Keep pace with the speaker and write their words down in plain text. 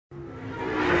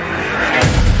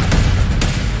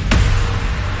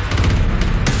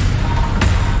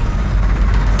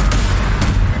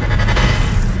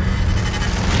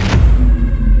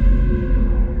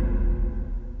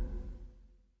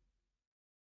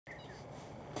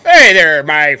Hey there,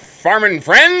 my farming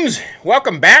friends.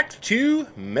 Welcome back to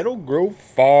MeadowGrove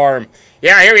Farm.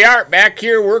 Yeah, here we are, back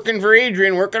here working for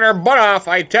Adrian, working our butt off.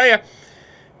 I tell you,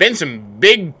 been some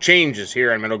big changes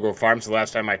here on MeadowGrove Farms the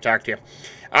last time I talked to you.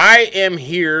 I am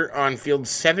here on field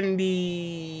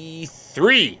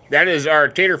 73. That is our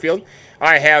tater field.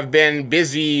 I have been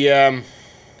busy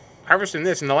harvesting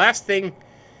this, and the last thing,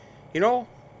 you know,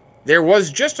 there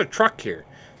was just a truck here.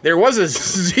 There was a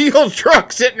Zeal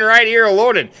truck sitting right here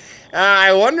loaded.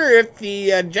 I wonder if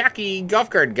the jockey golf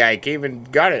cart guy came and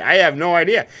got it. I have no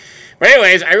idea. But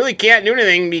anyways, I really can't do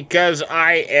anything because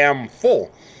I am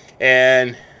full.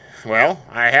 And, well,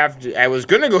 I was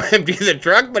going to go empty the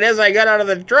truck, but as I got out of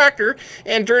the tractor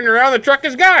and turned around, the truck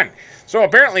is gone. So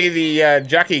apparently the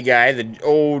jockey guy, the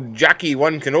old Jockey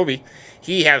 1 Kenobi,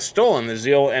 he has stolen the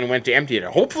Zeal and went to empty it.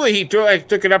 Hopefully he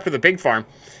took it up to the pig farm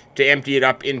to empty it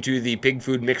up into the pig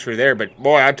food mixer there. But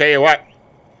boy, I'll tell you what,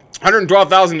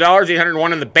 $112,000,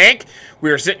 801 in the bank. We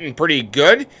are sitting pretty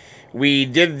good. We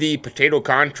did the potato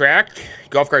contract.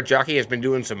 Golfcart Jockey has been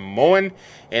doing some mowing,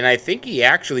 and I think he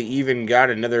actually even got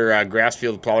another grass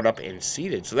field plowed up and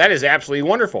seeded. So that is absolutely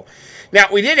wonderful. Now,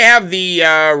 we did have the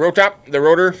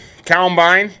rotor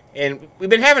combine, and we've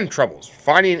been having troubles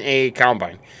finding a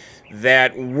combine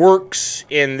that works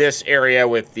in this area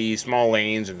with the small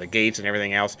lanes and the gates and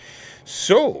everything else.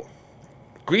 So,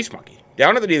 Grease Monkey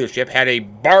down at the dealership had a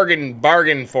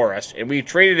bargain for us, and we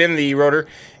traded in the rotor,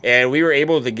 and we were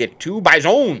able to get two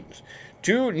BIZONs,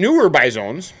 two newer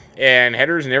BIZONs, and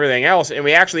headers and everything else, and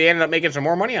we actually ended up making some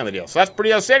more money on the deal. So that's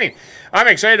pretty outstanding. I'm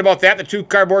excited about that. The two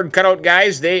cardboard cutout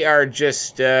guys, they are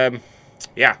just,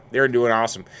 yeah, they're doing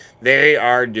awesome. They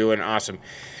are doing awesome.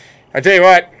 I tell you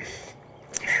what,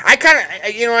 I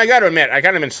got to admit, I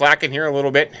kind of been slacking here a little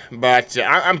bit, but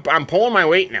I'm pulling my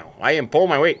weight now. I am pulling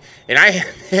my weight, and I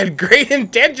had great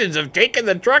intentions of taking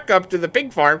the truck up to the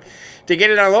pig farm to get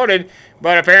it unloaded,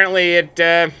 but apparently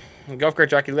Golfcart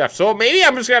Jockey left. So maybe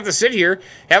I'm just gonna have to sit here,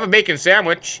 have a bacon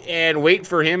sandwich, and wait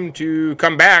for him to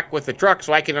come back with the truck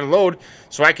so I can unload,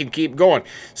 so I can keep going.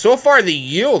 So far, the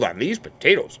yield on these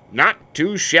potatoes, not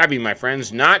too shabby, my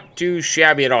friends, not too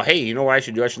shabby at all. Hey, you know what I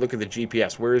should do? I should look at the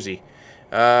GPS. Where is he?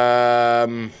 I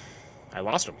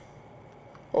lost him.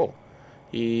 Oh,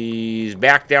 he's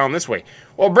back down this way.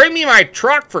 Well, bring me my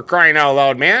truck, for crying out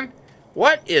loud, man.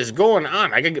 What is going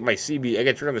on? I gotta get my CB. I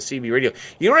gotta turn on the CB radio.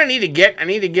 You know what I need to get? I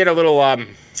need to get a little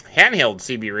handheld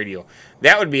CB radio.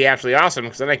 That would be absolutely awesome,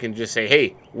 because then I can just say,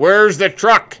 hey, where's the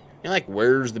truck? You know, like,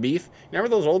 where's the beef? Remember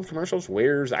those old commercials?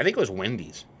 I think it was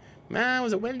Wendy's.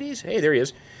 Was it Wendy's? Hey, there he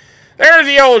is. There's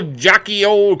the old jockey,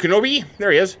 old Kenobi.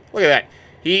 There he is. Look at that.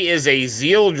 He is a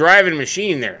Zeal driving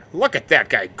machine there. Look at that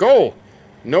guy go.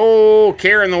 No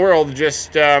care in the world,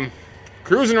 just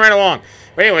cruising right along.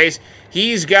 But anyways,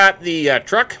 he's got the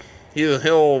truck.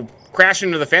 He'll crash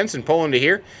into the fence and pull into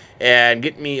here and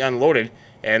get me unloaded.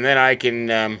 And then I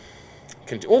can, oh,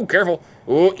 careful.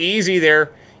 Oh, easy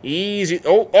there. Easy.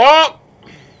 Oh!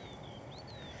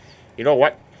 You know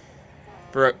what?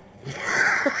 I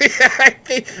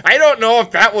don't know if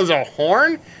that was a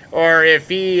horn or if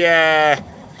he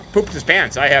pooped his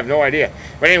pants. I have no idea.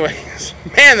 But anyways,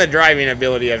 man, the driving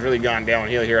ability has really gone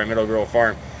downhill here on MeadowGrove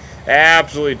Farm.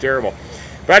 Absolutely terrible.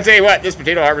 But I tell you what, this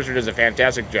potato harvester does a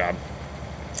fantastic job.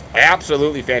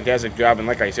 Absolutely fantastic job. And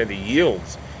like I said, the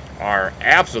yields are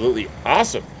absolutely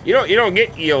awesome. You don't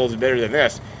get yields better than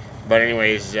this. But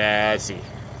anyways, let's see.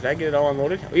 Did I get it all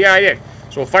unloaded? Oh, yeah, I did.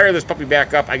 So we'll fire this puppy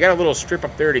back up. I got a little strip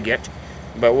up there to get,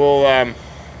 but we'll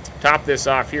top this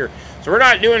off here. So we're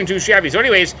not doing too shabby. So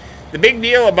anyways, the big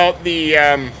deal about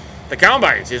the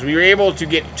combines is we were able to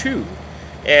get two.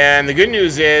 And the good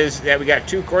news is that we got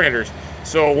two cord headers.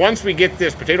 So once we get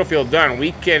this potato field done,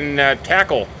 we can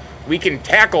tackle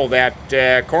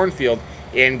that cornfield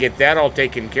and get that all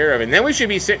taken care of. And then we should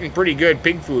be sitting pretty good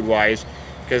pig food wise,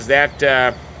 because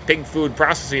that pig food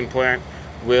processing plant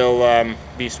will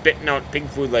be spitting out pig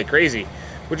food like crazy,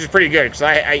 which is pretty good, because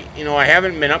I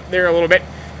haven't been up there a little bit,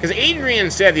 because Adrian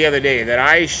said the other day that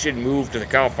I should move to the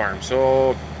cow farm.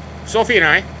 So Sophie and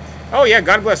I, oh yeah,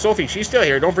 God bless Sophie, she's still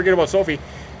here, don't forget about Sophie.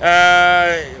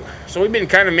 So we've been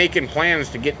kind of making plans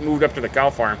to get moved up to the cow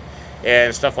farm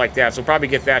and stuff like that, so probably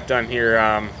get that done here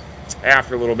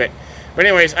after a little bit. But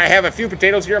anyways, I have a few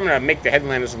potatoes here. I'm going to make the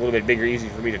headland just a little bit bigger, easy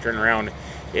for me to turn around.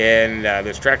 And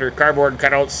this tractor, cardboard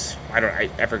cutouts,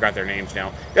 I forgot their names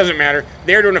now. Doesn't matter.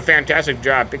 They're doing a fantastic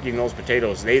job picking those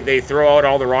potatoes. They throw out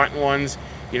all the rotten ones,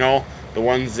 you know, the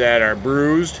ones that are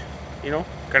bruised, you know,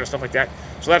 kind of stuff like that.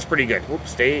 So that's pretty good.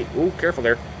 Oops, ooh, careful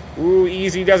there. Ooh,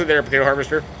 easy does it there, potato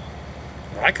harvester.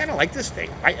 Well, I kind of like this thing.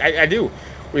 I do.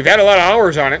 We've had a lot of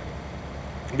hours on it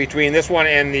between this one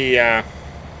and the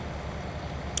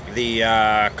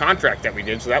the contract that we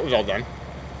did, so that was all done.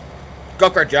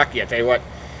 Golfcart Jockey, I tell you what,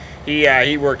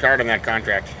 he worked hard on that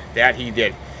contract. That he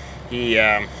did. He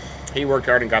worked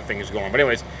hard and got things going. But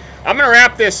anyways, I'm gonna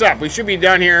wrap this up. We should be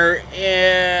done here.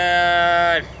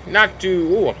 Not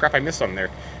too. Oh crap! I missed something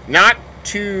there. Not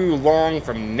too long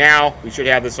from now, we should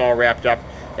have this all wrapped up,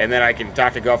 and then I can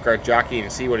talk to Golfcart Jockey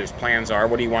and see what his plans are,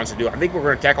 what he wants to do. I think we're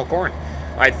going to tackle corn.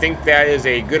 I think that is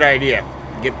a good idea.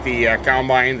 Get the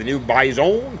combine, the new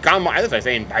BIZON combine. That's what I'm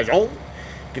saying, BIZON.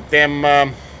 Get them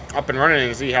up and running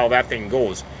and see how that thing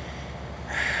goes.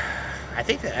 I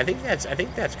think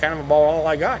that's kind of about all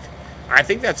I got. I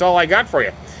think that's all I got for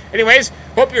you. Anyways,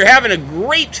 hope you're having a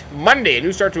great Monday, a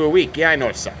new start to a week. Yeah, I know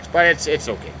it sucks, but it's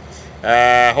okay.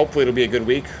 Hopefully it'll be a good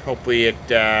week. Hopefully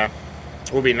it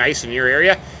will be nice in your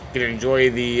area. You can enjoy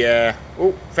the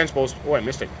oh, fence post. Oh, I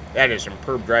missed it. That is some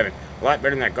perb driving. A lot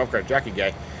better than that Golfcart Jockey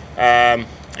guy.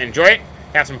 Enjoy it.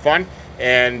 Have some fun,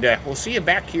 and we'll see you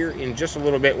back here in just a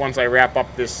little bit once I wrap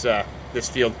up this this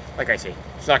field. Like I say,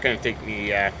 it's not going to take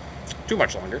me too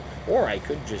much longer, or I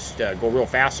could just go real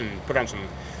fast and put on some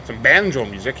banjo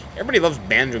music. Everybody loves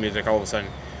banjo music all of a sudden.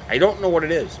 I don't know what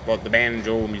it is about the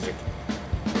banjo music.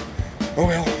 Oh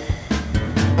well.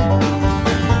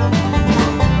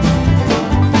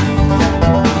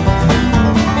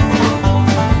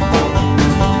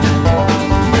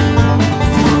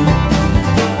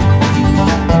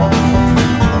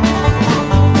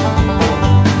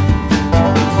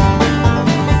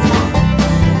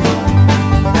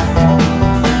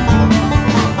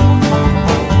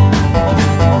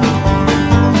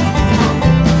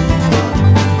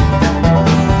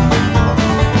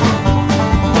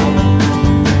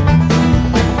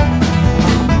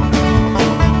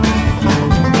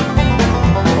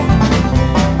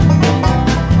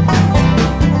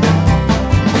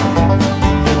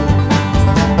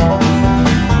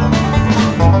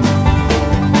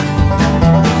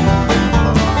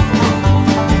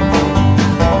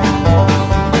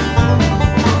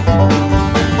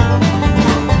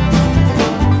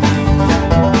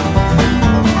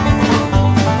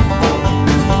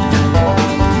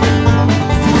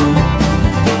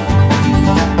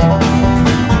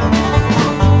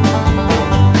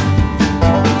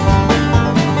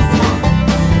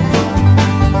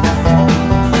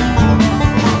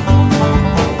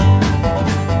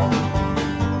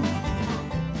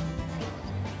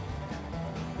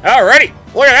 Alrighty,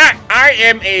 look at that. I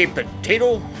am a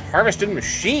potato harvesting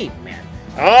machine, man.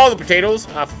 All the potatoes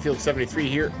off of field 73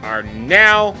 here are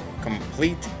now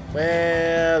complete.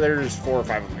 Well, there's 4 or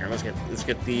 5 of them here. Let's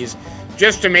get these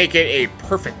just to make it a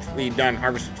perfectly done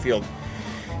harvested field.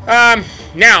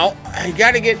 Now I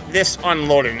got to get this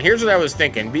unloaded. And here's what I was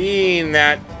thinking. Being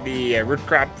that the root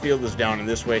crop field is down in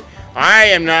this way, I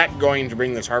am not going to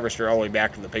bring this harvester all the way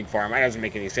back to the pig farm. That doesn't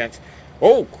make any sense.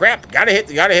 Oh crap! Gotta hit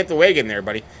the wagon there,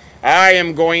 buddy. I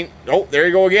am going. Oh, there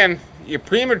you go again. You're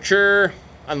premature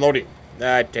unloading.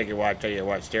 I tell you what,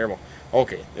 it's terrible.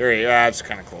 Okay, there you go. That's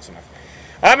kind of close enough.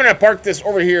 I'm gonna park this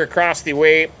over here across the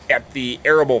way at the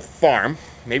arable farm.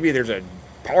 Maybe there's a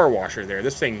power washer there.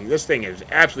 This thing is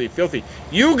absolutely filthy.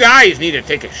 You guys need to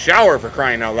take a shower, for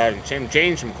crying out loud, and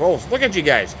change some clothes. Look at you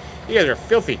guys. You guys are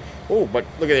filthy. Oh, but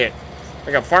look at that.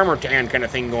 Like a farmer tan kind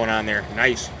of thing going on there.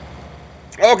 Nice.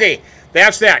 Okay.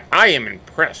 That's that. I am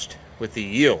impressed with the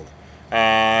yield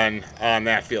on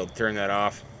that field. Turn that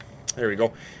off. There we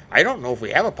go. I don't know if we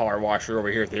have a power washer over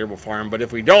here at the arable farm, but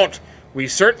if we don't, we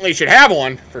certainly should have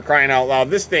one, for crying out loud.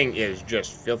 This thing is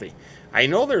just filthy. I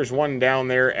know there's one down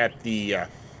there at the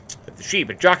sheep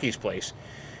at Jockey's place,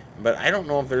 but I don't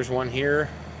know if there's one here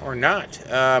or not.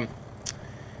 I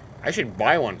should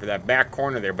buy one for that back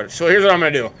corner there. But so here's what I'm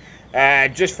going to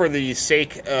do, just for the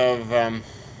sake of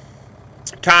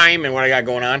time and what I got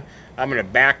going on, I'm going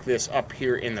to back this up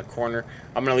here in the corner.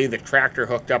 I'm going to leave the tractor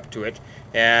hooked up to it,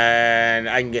 and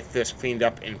I can get this cleaned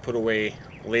up and put away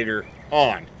later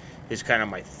on, is kind of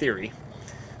my theory.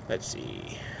 Let's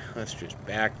see. Let's just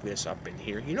back this up in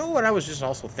here. You know what I was just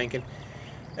also thinking?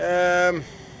 Oh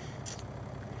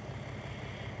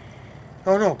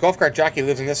no, Golfcart Jockey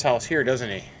lives in this house here, doesn't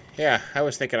he? Yeah, I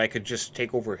was thinking I could just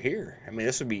take over here. I mean,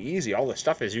 this would be easy. All the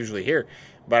stuff is usually here.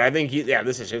 But I think, yeah,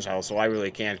 this is his house, so I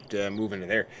really can't move into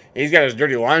there. And he's got his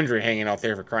dirty laundry hanging out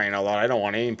there, for crying out loud. I don't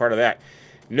want any part of that.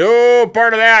 No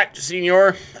part of that,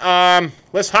 senor.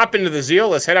 Let's hop into the zeal.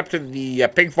 Let's head up to the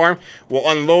pig farm. We'll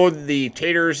unload the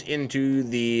taters into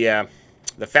the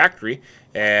factory,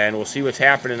 and we'll see what's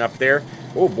happening up there.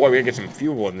 Oh, boy, we gotta get some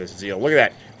fuel in this zeal. Look at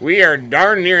that. We are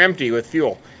darn near empty with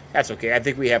fuel. That's okay. I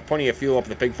think we have plenty of fuel up at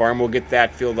the pig farm. We'll get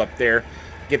that filled up there.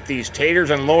 Get these taters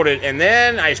unloaded, and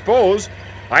then I suppose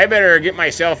I better get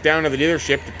myself down to the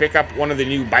dealership to pick up one of the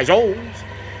new BIZONs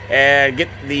and get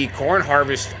the corn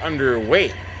harvest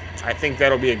underway. I think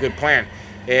that'll be a good plan.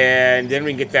 And then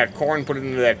we can get that corn put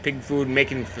into that pig food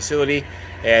making facility,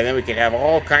 and then we can have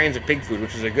all kinds of pig food,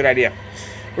 which is a good idea.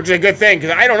 Which is a good thing,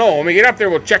 because I don't know, when we get up there,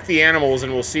 we'll check the animals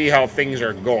and we'll see how things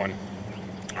are going.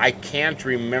 I can't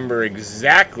remember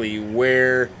exactly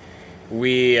where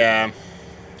we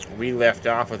left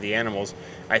off with the animals.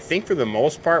 I think for the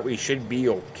most part we should be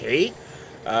okay,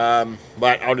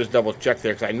 but I'll just double check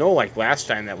there, because I know like last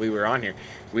time that we were on here,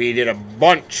 we did a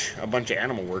bunch of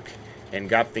animal work and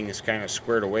got things kind of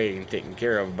squared away and taken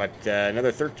care of. But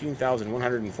another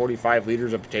 13,145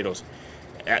 liters of potatoes.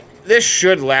 This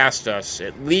should last us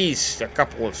at least a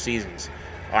couple of seasons,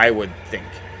 I would think.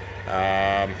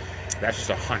 That's just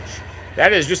a hunch.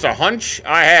 That is just a hunch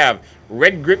I have.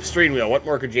 Red grip steering wheel. What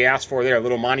more could you ask for there? A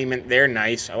little monument there.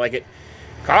 Nice. I like it.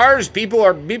 Cars. People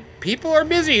are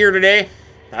busy here today.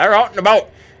 They're out and about.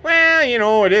 Well, you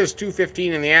know, it is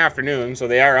 2:15 in the afternoon, so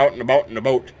they are out and about in the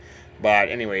boat. But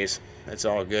anyways, that's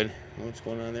all good. What's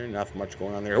going on there? Nothing much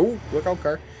going on there. Oh, look out,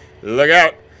 car. Look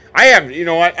out. You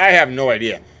know what? I have no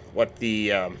idea what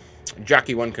the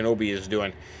Jockey 1 Kenobi is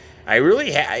doing. I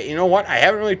really, you know what? I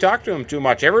haven't really talked to him too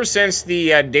much. Ever since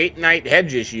the date night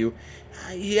hedge issue,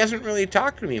 he hasn't really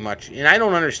talked to me much. And I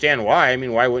don't understand why. I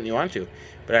mean, why wouldn't you want to?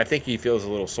 But I think he feels a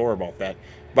little sore about that.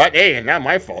 But hey, it's not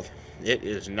my fault. It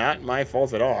is not my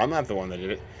fault at all. I'm not the one that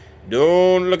did it.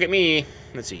 Don't look at me.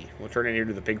 Let's see. We'll turn in here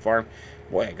to the pig farm.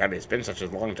 Boy, God, it's been such a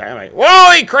long time.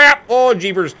 Holy crap! Oh,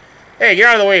 jeepers. Hey, get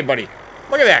out of the way, buddy.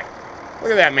 Look at that.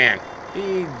 Look at that man.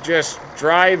 He just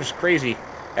drives crazy.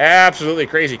 Absolutely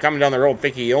crazy. Coming down the road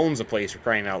thinking he owns the place, for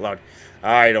crying out loud.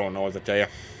 I don't know what to tell you.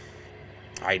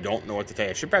 I don't know what to tell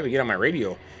you. I should probably get on my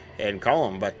radio and call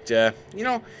him. But, you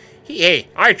know, hey,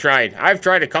 I tried. I've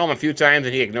tried to call him a few times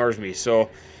and he ignores me. So,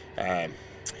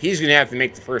 he's going to have to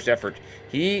make the first effort.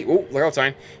 Oh, look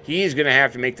outside. He's going to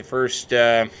have to make the first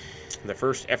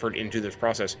effort into this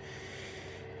process.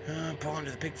 Pull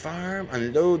into the pig farm,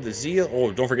 unload the Zeal.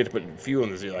 Oh, don't forget to put fuel in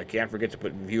the Zeal. I can't forget to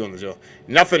put fuel in the Zeal.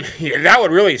 Nothing. That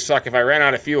would really suck if I ran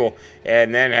out of fuel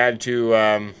and then had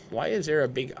to. Why is there a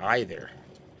big eye there?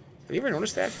 Have you ever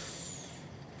noticed that?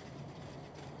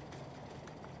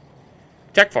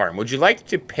 Tech Farm. Would you like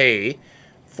to pay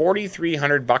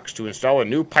 $4,300 to install a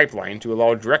new pipeline to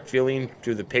allow direct filling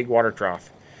to the pig water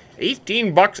trough?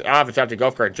 $18. I have to talk to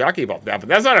Golfcart Jockey about that, but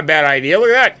that's not a bad idea.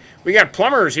 Look at that. We got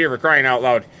plumbers here, for crying out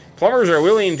loud. Plumbers are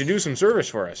willing to do some service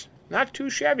for us. Not too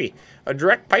shabby. A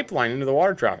direct pipeline into the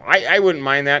water trough. I wouldn't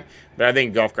mind that, but I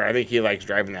think Golfcart, I think he likes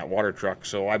driving that water truck,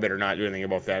 so I better not do anything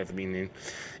about that at the beginning.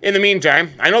 In the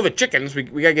meantime, I know the chickens. We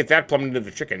got to get that plumbed into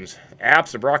the chickens.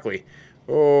 Apps of broccoli.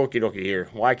 Okie dokie here.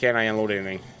 Why can't I unload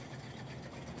anything?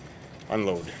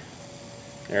 Unload.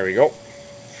 There we go.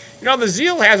 You know, the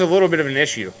Zeal has a little bit of an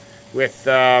issue with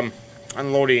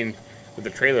unloading with the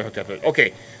trailer hooked up to it.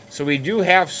 Okay, so we do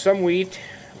have some wheat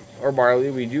or barley.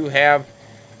 We do have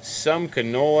some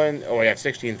canola. Oh, we have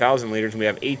 16,000 liters. And we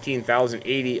have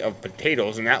 18,080 of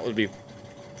potatoes, and that would be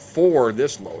for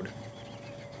this load.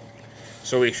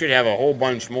 So we should have a whole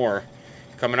bunch more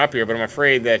coming up here, but I'm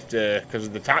afraid that because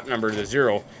the top number, the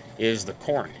 0, is the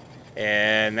corn.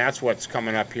 And that's what's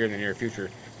coming up here in the near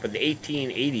future. But the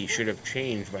 1880 should have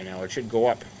changed by now. It should go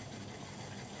up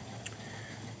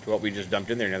to what we just dumped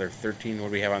in there. Another 13, what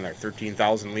do we have on there?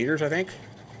 13,000 liters, I think.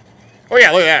 Oh,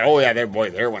 yeah, look at that. Oh, yeah, there,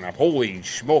 boy, there went up. Holy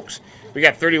smokes. We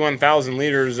got 31,000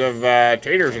 liters of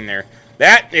taters in there.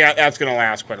 That's going to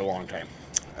last quite a long time.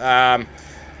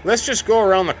 Let's just go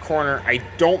around the corner. I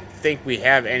don't think we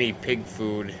have any pig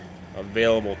food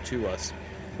available to us.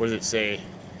 What does it say?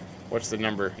 What's the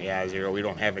number? Yeah, 0. We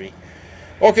don't have any.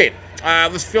 Okay,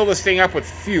 let's fill this thing up with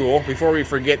fuel before we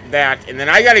forget that, and then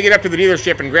I got to get up to the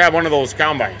dealership and grab one of those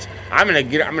combines. I'm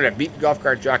gonna beat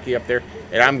Golfcart Jockey up there,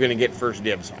 and I'm gonna get first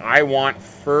dibs. I want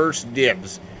first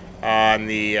dibs on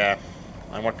the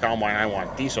on what combine I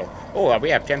want. Diesel. Oh,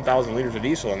 we have 10,000 liters of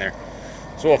diesel in there,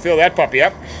 so we'll fill that puppy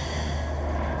up.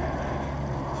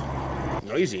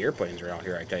 Noisy airplanes around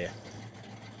here, I tell you.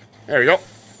 There we go.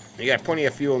 You got plenty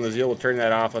of fuel in the Zeal. We'll turn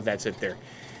that off. Let that sit there.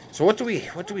 So what do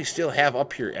we still have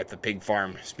up here at the pig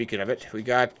farm? Speaking of it, we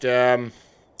got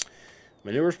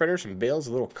manure spreader, some bales,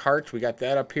 a little cart. We got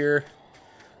that up here.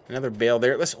 Another bale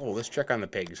there. Let's check on the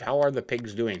pigs. How are the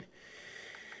pigs doing?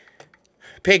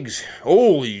 Pigs.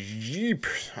 Holy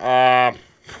jeepers. Oh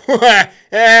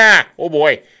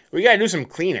boy. We gotta do some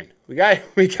cleaning. We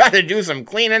gotta do some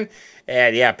cleaning.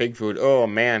 And yeah, pig food. Oh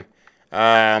man.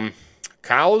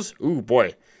 Cows. Ooh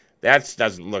boy. That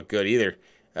doesn't look good either.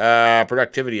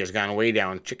 Productivity has gone way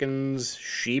down. Chickens,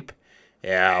 sheep,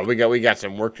 Yeah, we got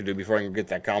some work to do before I can get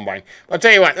that combine. But I'll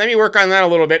tell you what, let me work on that a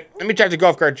little bit. Let me talk to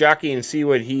Golfcart Jockey and see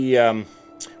what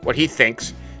he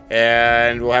thinks,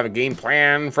 and we'll have a game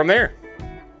plan from there.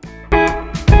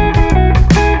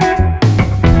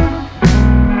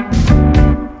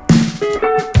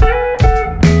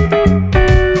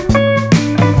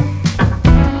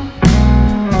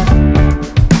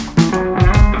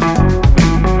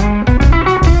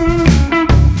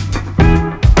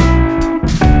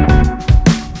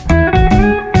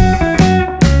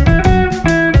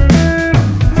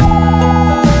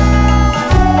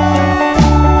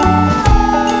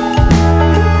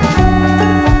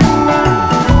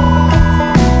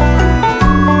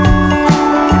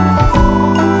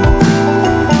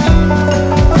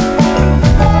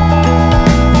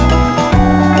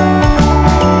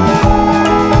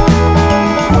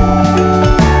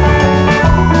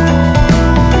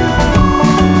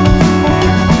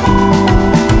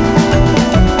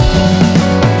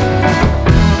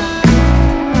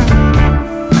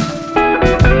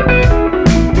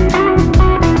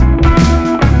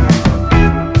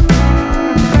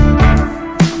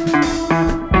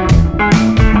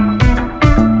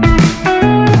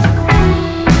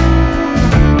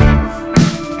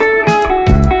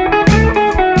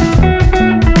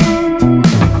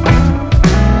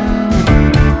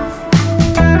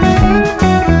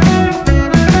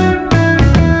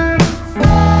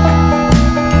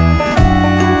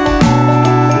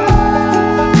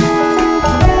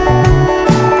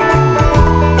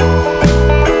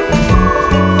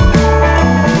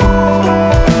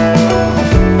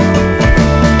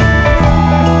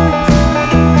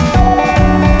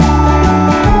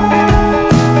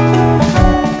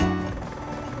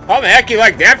 How the heck you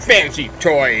like that fancy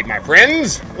toy, my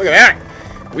friends? Look at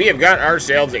that. We have got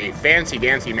ourselves a fancy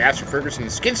dancy Master Ferguson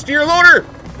skid steer loader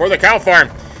for the cow farm.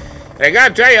 And I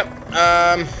gotta tell you,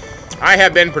 I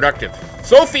have been productive.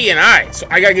 Sophie and so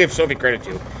I gotta give Sophie credit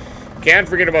too. Can't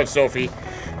forget about Sophie.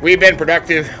 We've been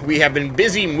productive. We have been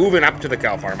busy moving up to the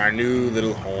cow farm, our new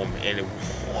little home. And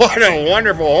what a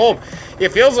wonderful home.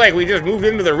 It feels like we just moved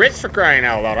into the Ritz, for crying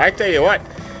out loud. I tell you what,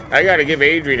 I gotta give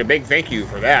Adrian a big thank you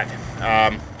for that.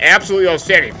 Absolutely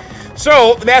outstanding.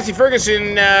 So, the Massey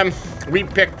Ferguson, we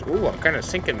picked, ooh, I'm kind of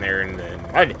sinking there in the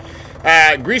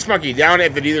mud. Grease Monkey down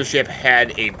at the dealership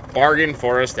had a bargain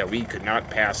for us that we could not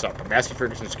pass up. A Massey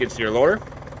Ferguson skid steer loader.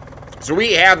 So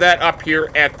we have that up here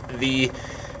at the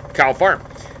cow farm.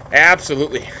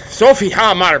 Absolutely. Sophie,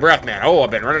 I'm out of breath, man. Oh,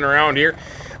 I've been running around here.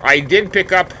 I did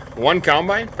pick up one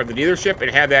combine from the dealership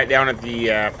and had that down at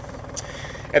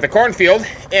the cornfield,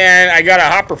 and I got a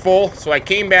hopper full, so I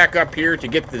came back up here to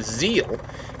get the Zeal,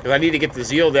 because I need to get the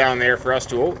Zeal down there for us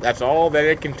to, oh, that's all that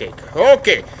it can take.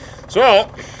 Okay, so,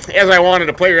 as I wanted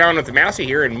to play around with the Massey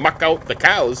here and muck out the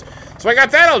cows, so I got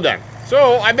that all done.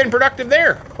 So, I've been productive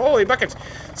there. Holy buckets.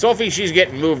 Sophie, she's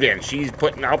getting moved in. She's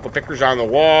putting out the pickers on the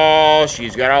wall.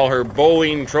 She's got all her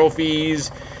bowling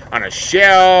trophies on a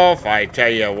shelf. I tell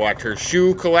you what, her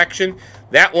shoe collection,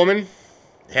 that woman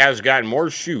has got more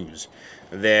shoes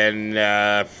than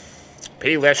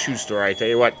Payless Shoe Store, I tell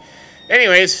you what.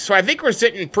 Anyways, so I think we're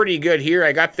sitting pretty good here.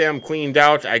 I got them cleaned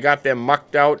out. I got them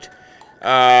mucked out.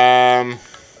 I'm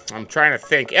trying to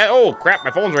think. Oh, crap,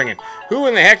 my phone's ringing. Who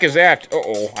in the heck is that?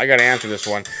 Uh-oh, I got to answer this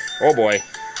one. Oh, boy.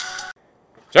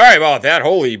 Sorry about that.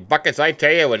 Holy buckets, I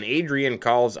tell you, when Adrian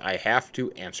calls, I have to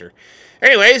answer.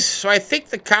 Anyways, so I think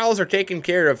the cows are taken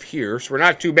care of here, so we're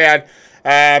not too bad.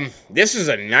 This is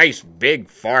a nice big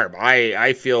farm.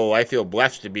 I feel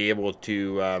blessed to be able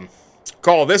to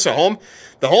call this a home.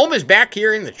 The home is back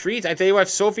here in the trees. I tell you what,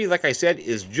 Sophie, like I said,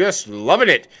 is just loving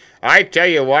it. I tell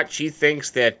you what, she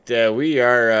thinks that we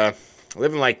are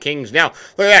living like kings now.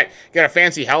 Look at that. Got a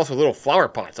fancy house with little flower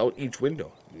pots out each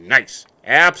window. Nice.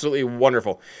 Absolutely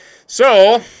wonderful.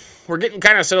 So, we're getting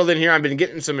kind of settled in here. I've been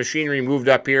getting some machinery moved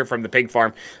up here from the pig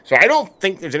farm. So I don't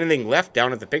think there's anything left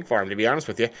down at the pig farm, to be honest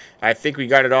with you. I think we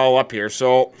got it all up here.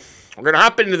 So we're going to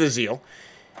hop into the Zeal.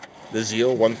 The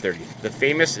Zeal 130. The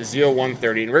famous Zeal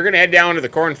 130. And we're going to head down to the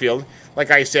cornfield. Like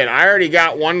I said, I already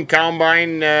got one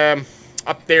combine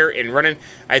up there and running.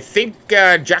 I think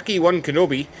Jockey One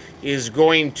Kenobi is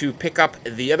going to pick up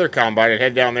the other combine and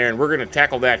head down there. And we're going to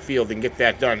tackle that field and get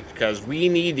that done. Because we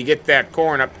need to get that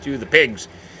corn up to the pigs.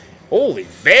 Holy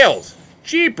bales.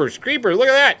 Jeepers creepers. Look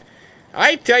at that.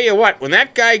 I tell you what, when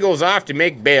that guy goes off to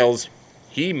make bales,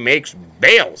 he makes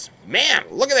bales. Man,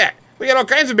 look at that. We got all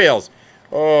kinds of bales.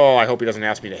 Oh, I hope he doesn't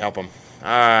ask me to help him.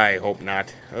 I hope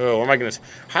not. Oh, what am I going to say?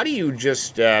 How do you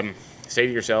just say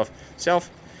to yourself,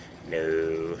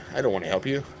 no, I don't want to help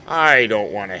you. I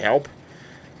don't want to help.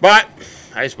 But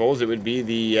I suppose it would be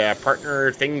the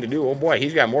partner thing to do. Oh boy,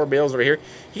 he's got more bales over here.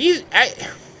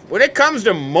 When it comes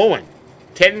to mowing,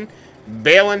 tending,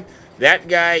 baling, that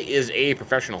guy is a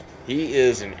professional. He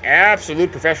is an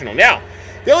absolute professional. Now,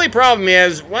 the only problem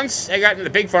is, once I got into the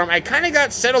pig farm, I kind of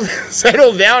got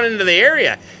settled down into the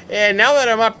area. And now that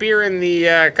I'm up here in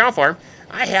the cow farm,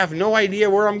 I have no idea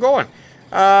where I'm going.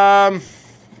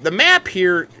 The map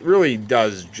here really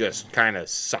does just kind of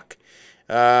suck.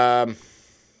 Let's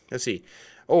see.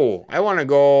 Oh, I want to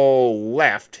go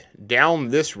left down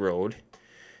this road.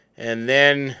 And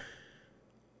then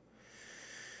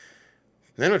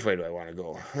which way do I want to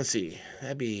go? Let's see.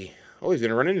 That'd be... Oh, he's going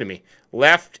to run into me.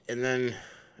 Left, and then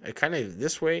kind of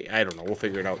this way. I don't know. We'll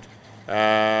figure it out.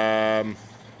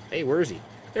 Hey, where is he?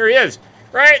 There he is.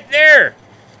 Right there.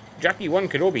 Jockey 1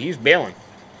 Kenobi. He's baling.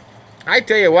 I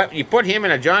tell you what, you put him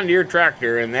in a John Deere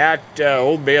tractor and that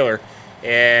old baler,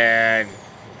 and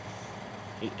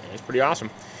it's pretty awesome.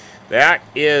 That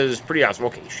is pretty awesome.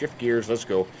 Okay, shift gears. Let's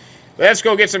go. Let's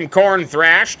go get some corn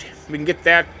thrashed. We can get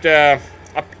that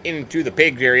up into the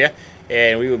pig area,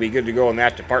 and we will be good to go in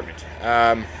that department.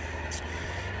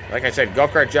 Like I said,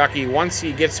 Golf Cart Jockey, once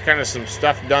he gets kind of some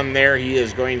stuff done there, he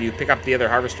is going to pick up the other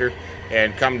harvester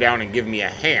and come down and give me a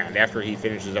hand after he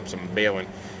finishes up some baling.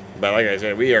 But like I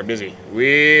said, we are busy.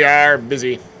 We are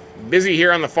busy. Busy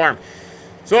here on the farm.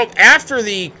 So after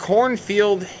the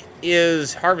cornfield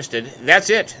is harvested, that's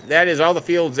it. That is all the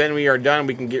fields. Then we are done.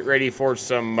 We can get ready for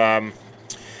some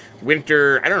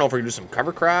winter. I don't know if we're going to do some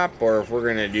cover crop or if we're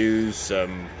going to do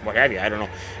some what have you. I don't know.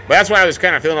 But that's why I was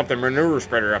kind of filling up the manure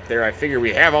spreader up there. I figure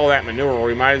we have all that manure.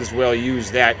 We might as well use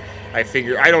that. I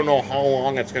figure, I don't know how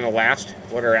long it's going to last,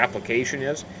 what our application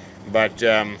is. But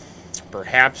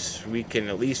perhaps we can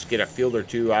at least get a field or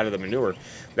two out of the manure.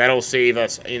 That'll save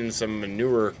us in some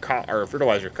manure or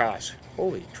fertilizer costs.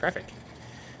 Holy traffic.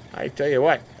 I tell you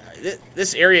what,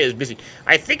 this area is busy.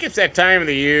 I think it's that time of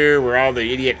the year where all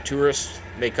the idiot tourists,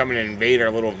 they come and invade our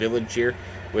little village here,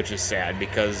 which is sad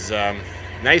because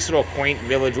nice little quaint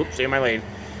village. Whoops, stay in my lane.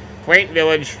 Quaint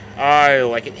village. I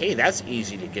like it. Hey, that's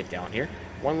easy to get down here.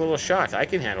 One little shot. I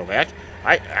can handle that.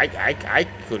 I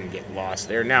couldn't get lost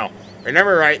there. Now,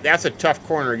 remember, right, that's a tough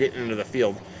corner getting into the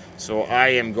field. So I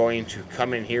am going to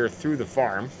come in here through the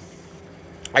farm.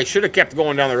 I should have kept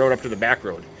going down the road up to the back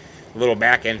road. A little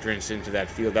back entrance into that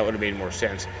field. That would have made more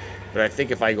sense. But I think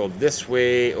if I go this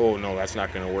way... Oh, no, that's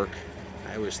not going to work.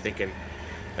 I was thinking...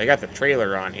 I got the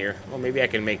trailer on here. Well, maybe I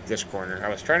can make this corner. I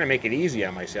was trying to make it easy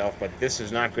on myself, but this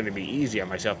is not going to be easy on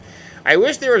myself. I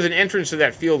wish there was an entrance to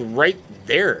that field right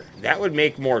there. That would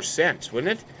make more sense,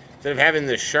 wouldn't it? Instead of having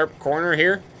this sharp corner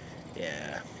here.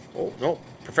 Yeah. Oh, no.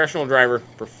 Professional driver.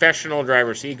 Professional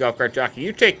driver. See, Golf Cart Jockey.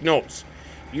 You take notes.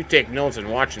 You take notes and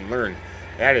watch and learn.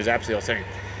 That is absolutely outstanding.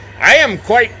 I am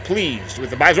quite pleased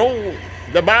with the BIZON.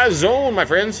 The BIZON, my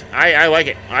friends. I like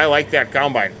it. I like that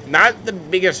combine. Not the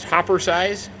biggest hopper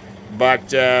size, but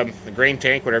the grain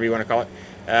tank, whatever you want to call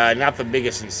it. Not the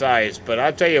biggest in size, but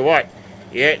I'll tell you what,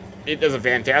 it does a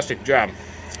fantastic job.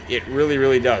 It really,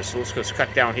 really does. So let's just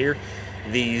cut down here.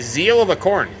 The zeal of the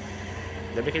corn.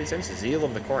 Does that make any sense? The zeal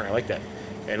of the corn. I like that.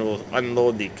 And we'll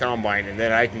unload the combine, and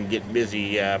then I can get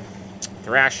busy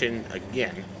thrashing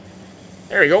again.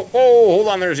 There we go. Oh, hold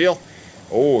on there, Zeal.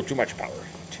 Oh, too much power.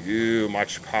 Too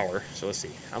much power. So let's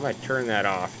see. I'm going to turn that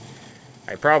off.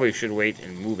 I probably should wait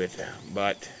and move it,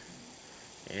 but...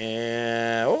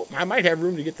 oh, I might have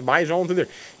room to get the BIZON through there.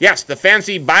 Yes, the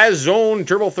fancy BIZON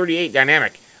Turbo 38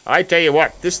 Dynamic. I tell you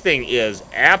what, this thing is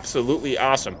absolutely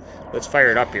awesome. Let's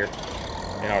fire it up here,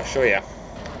 and I'll show you.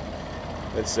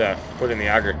 Let's put in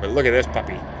the auger. But look at this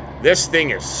puppy. This thing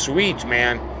is sweet,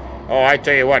 man. Oh, I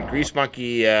tell you what, Grease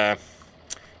Monkey...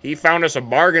 he found us a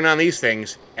bargain on these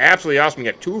things. Absolutely awesome.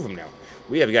 We got two of them now.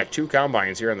 We have got two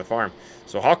combines here on the farm.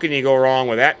 So how can you go wrong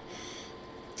with that?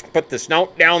 Put the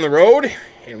snout down the road,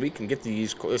 and we can get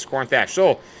this corn thatch.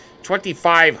 So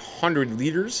 2,500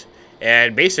 liters,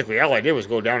 and basically all I did was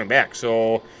go down and back.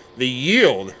 So the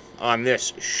yield on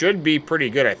this should be pretty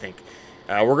good, I think.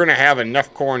 We're going to have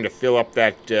enough corn to fill up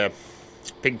that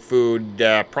pig food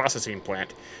processing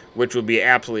plant, which will be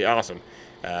absolutely awesome.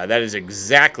 That is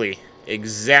exactly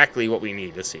what we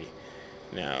need. Let's see.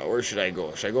 Now, where should I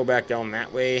go? Should I go back down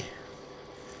that way?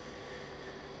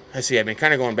 Let's see. I've been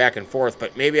kind of going back and forth,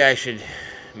 but maybe I should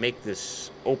make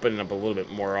this open up a little bit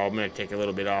more. I'm going to take a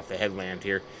little bit off the headland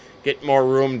here. Get more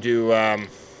room to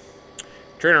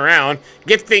turn around.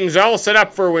 Get things all set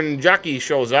up for when Jockey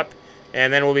shows up,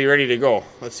 and then we'll be ready to go.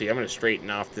 Let's see. I'm going to straighten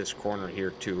off this corner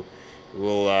here, too.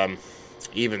 We'll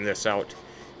even this out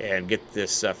and get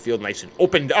this field nice and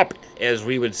opened up, as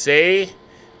we would say.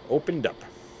 Opened up.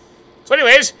 So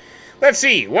anyways, Let's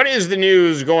see, what is the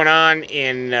news going on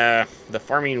in the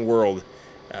farming world?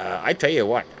 I tell you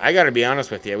what, I got to be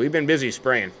honest with you. We've been busy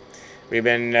spraying. We've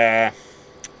been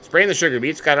spraying the sugar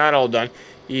beets, got that all done.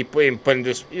 You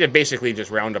basically just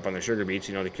Roundup on the sugar beets,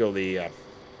 to kill the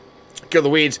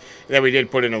weeds. And then we did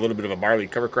put in a little bit of a barley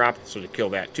cover crop, so to kill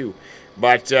that too.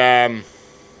 But then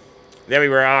we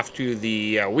were off to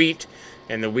the wheat,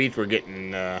 and the wheat we're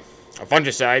getting a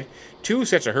fungicide, 2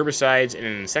 sets of herbicides, and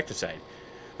an insecticide.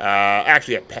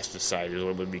 Actually, a pesticide is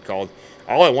what it would be called,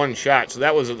 all at one shot. So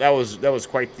that was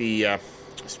quite the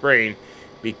spraying,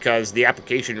 because the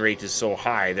application rate is so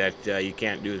high that you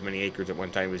can't do as many acres at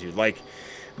one time as you'd like.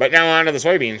 But now on to the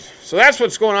soybeans. So that's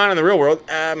what's going on in the real world.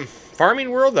 Farming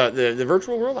world, the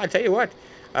virtual world, I tell you what.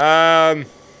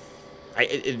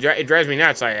 It drives me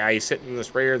nuts. I sit in the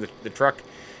sprayer, the truck,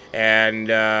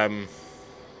 and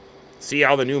see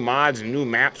all the new mods and new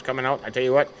maps coming out. I tell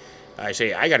you what, I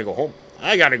say, I got to go home.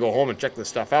 I got to go home and check this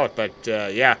stuff out. But,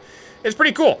 yeah, it's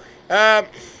pretty cool. Kind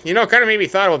of made me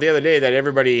thought about the other day that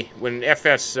everybody, when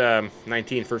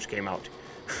FS19 first came out,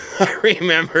 I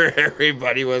remember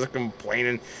everybody was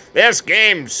complaining, this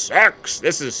game sucks,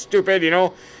 this is stupid,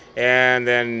 And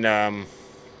then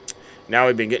now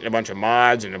we've been getting a bunch of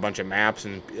mods and a bunch of maps,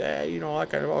 and, that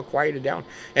kind of all quieted down.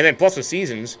 And then plus the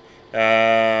seasons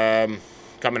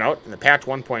coming out, and the patch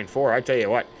 1.4, I tell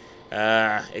you what,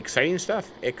 exciting stuff.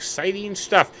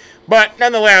 But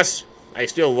nonetheless, I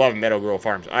still love MeadowGrove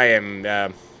Farms. I am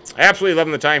absolutely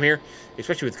loving the time here,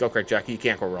 especially with Golfcart Jockey. You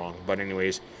can't go wrong. But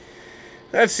anyways,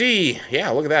 let's see. Yeah,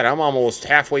 look at that. I'm almost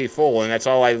halfway full, and that's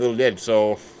all I little did.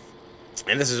 So,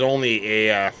 and this is only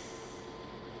a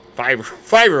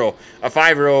five-row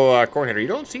corn header. You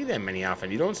don't see them many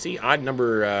often. You don't see odd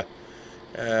number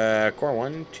corn.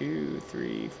 1, 2,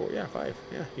 3, 4. Yeah, 5.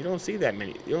 Yeah, you don't see that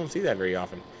many. You don't see that very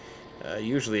often.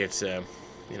 Usually it's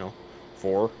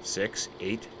 4, 6,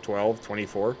 8, 12,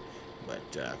 24.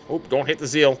 But oh, don't hit the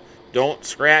zeal. Don't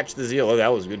scratch the zeal. Oh, that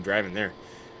was good driving there.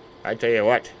 I tell you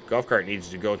what, golf cart needs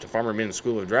to go to Farmer Minn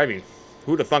School of Driving.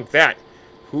 Who'd have thunk that?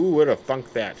 Who would have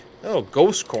thunk that? Oh,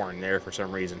 ghost corn there for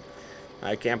some reason.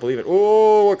 I can't believe it.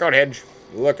 Oh, look out, hedge.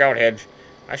 Look out, hedge.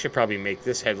 I should probably make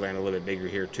this headland a little bit bigger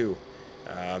here, too.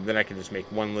 Then I can just make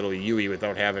one little U-ey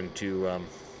without having to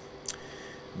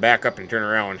back up and turn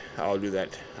around. I'll do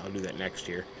that next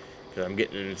year, because I'm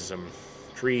getting into some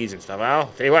trees and stuff. I'll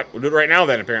tell you what, we'll do it right now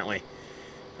then, apparently.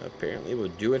 Apparently we'll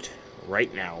do it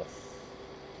right now.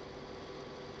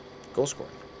 Ghost corn.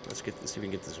 Let's see if we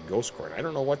can get this ghost corn. I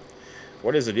don't know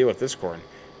what is the deal with this corn.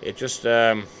 It just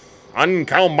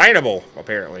uncombinable,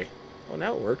 apparently. Well,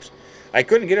 now it works. I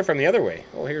couldn't get it from the other way.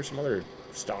 Oh, here's some other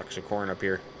stalks of corn up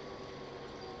here.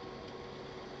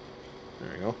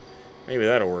 There we go. Maybe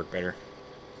that'll work better.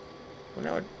 Well,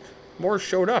 now more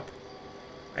showed up.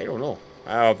 I don't know.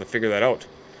 I'll have to figure that out.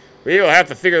 We will have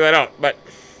to figure that out. But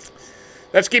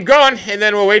let's keep going, and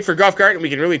then we'll wait for Golf Cart, and we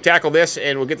can really tackle this,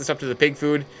 and we'll get this up to the pig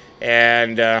food.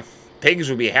 And pigs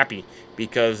will be happy,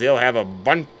 because they'll have a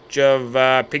bunch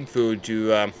of pig food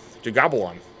to gobble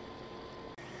on.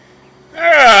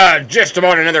 Just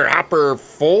about another hopper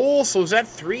full. So is that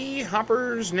 3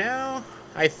 hoppers now?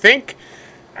 I think.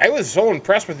 I was so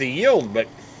impressed with the yield, but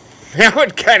now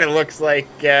it kind of looks like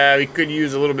we could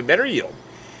use a little bit better yield.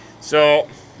 So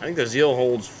I think the zeal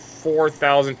holds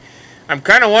 4,000. I'm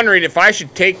kind of wondering if I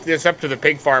should take this up to the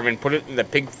pig farm and put it in the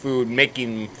pig food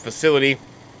making facility,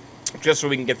 just so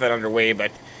we can get that underway.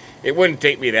 But it wouldn't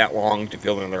take me that long to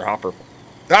fill another hopper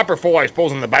full, I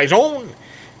suppose, in the BIZON.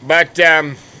 But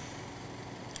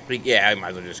yeah, I might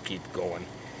as well just keep going.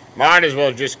 Might as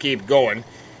well just keep going.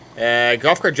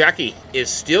 Golfcart Jockey is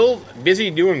still busy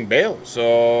doing bales,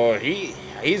 so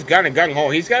he's got a gung-ho.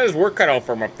 He's got his work cut out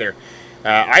for him up there.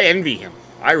 I envy him.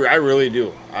 I really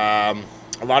do. A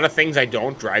lot of things I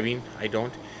don't. Driving, I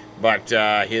don't. But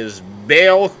his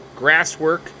bale grass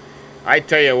work, I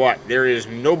tell you what, there is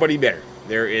nobody better.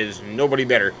 There is nobody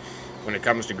better when it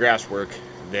comes to grass work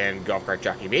than Golfcart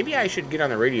Jockey. Maybe I should get on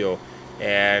the radio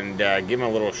and give him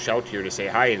a little shout here to say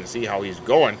hi and see how he's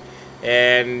going.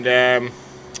 And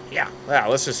yeah,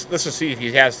 let's just see if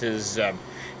he has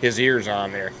his ears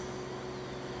on there.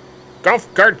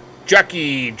 Golfcart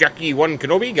Jockey 1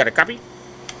 Kenobi, got a copy?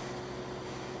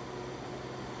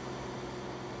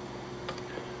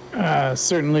 I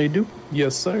certainly do.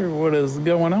 Yes, sir. What is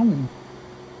going on?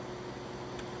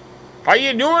 How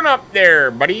you doing up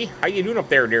there, buddy? How you doing up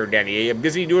there, Danny? Are you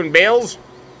busy doing bales?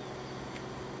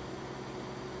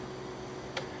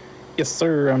 Yes,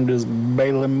 sir. I'm just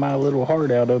bailing my little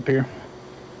heart out up here.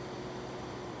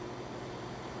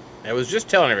 I was just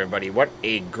telling everybody what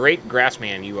a great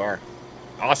grassman you are.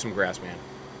 Awesome grassman.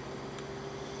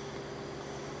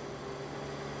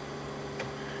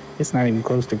 It's not even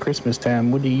close to Christmas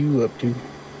time. What are you up to?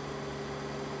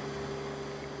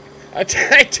 I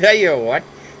tell you what,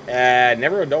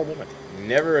 never a dull moment.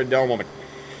 Never a dull moment.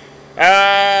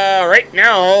 Right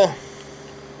now,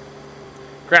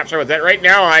 crap, sorry about that. Right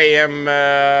now, I am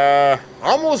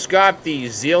almost got the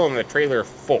zeal in the trailer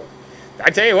full. I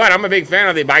tell you what, I'm a big fan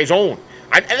of the BIZON.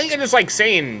 I think I just like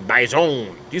saying BIZON.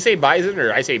 Do you say bison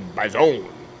or I say BIZON?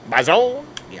 BIZON?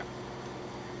 Yeah.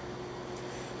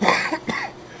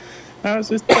 I was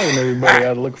just telling everybody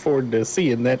I'd look forward to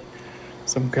seeing that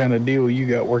some kind of deal you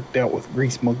got worked out with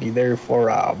Grease Monkey there for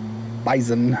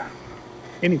BIZON.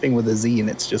 Anything with a Z in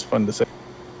it's just fun to say.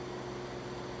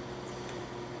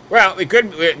 Well, we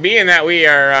could, being that we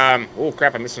are, oh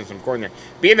crap, I'm missing some corn there.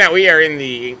 Being that we are in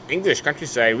the English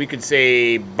countryside, we could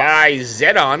say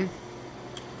BIZON.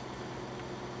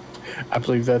 I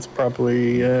believe that's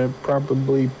probably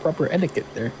proper etiquette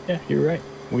there. Yeah, you're right.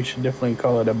 We should definitely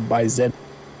call it a BIZON.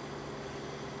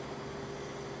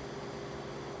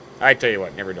 I tell you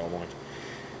what, never a dull moment.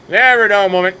 Never a dull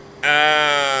moment.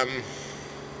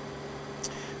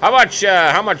 How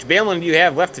much baling do you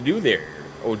have left to do there,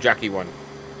 old jockey one?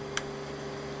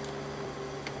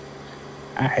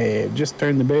 I have just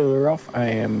turned the baler off. I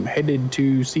am headed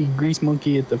to see Grease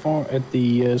Monkey at the farm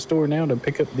store now to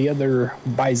pick up the other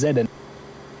BIZON.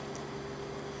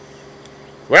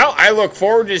 Well, I look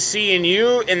forward to seeing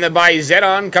you in the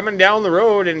BIZON coming down the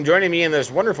road and joining me in this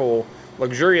wonderful,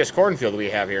 luxurious cornfield we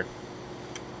have here.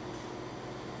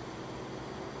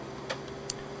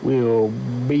 We'll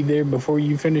be there before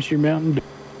you finish your Mountain Dew.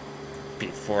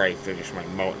 Before I finish my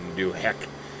Mountain Dew, heck.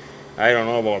 I don't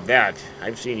know about that.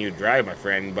 I've seen you drive, my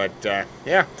friend, but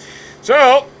yeah.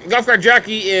 So, Golfcart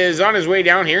Jockey is on his way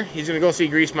down here. He's going to go see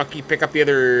Grease Monkey, pick up the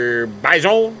other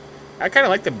BIZON. I kind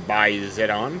of like the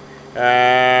BIZON.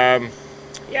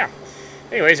 Yeah.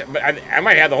 Anyways, but I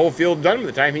might have the whole field done by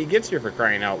the time he gets here, for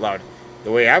crying out loud.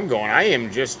 The way I'm going, I am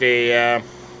just a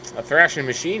thrashing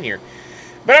machine here.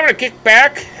 But I'm going to kick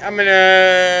back. I'm going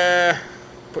to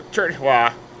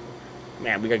well,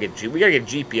 man, we gotta get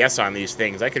GPS on these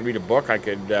things. I could read a book. I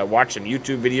could watch some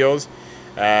YouTube videos.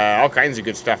 All kinds of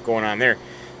good stuff going on there.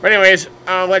 But anyways,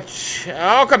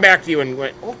 I'll come back to you and go,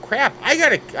 oh crap, I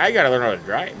gotta learn how to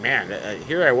drive. Man,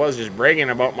 here I was just bragging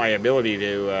about my ability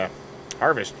to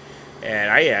harvest,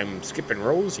 and I am skipping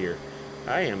rows here.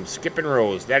 I am skipping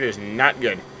rows. That is not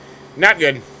good. Not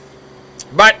good.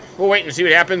 But we'll wait and see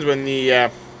what happens when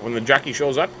the jockey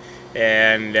shows up,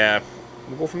 and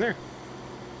we'll go from there.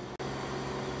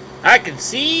 I can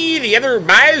see the other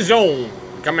BIZON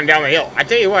coming down the hill. I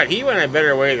tell you what, he went a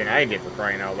better way than I did, for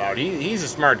crying out loud. He's a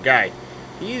smart guy.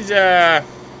 He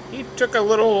took a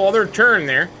little other turn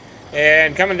there,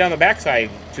 and coming down the backside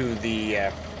to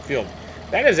the field.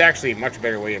 That is actually a much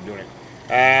better way of doing it.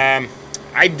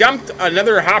 I dumped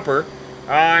another hopper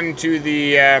onto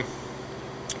the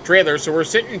trailer, so we're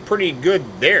sitting pretty good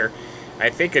there. I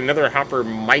think another hopper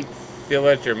might fill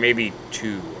it, or maybe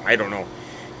two. I don't know.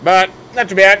 But not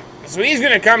too bad. So he's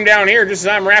going to come down here just as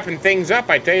I'm wrapping things up,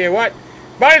 I tell you what.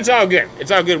 But it's all good. It's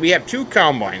all good. We have 2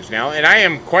 combines now, and I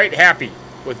am quite happy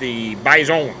with the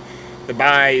BIZON, the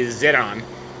BIZON.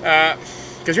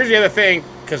 Because here's the other thing,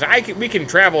 because we can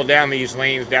travel down these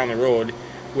lanes down the road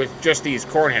with just these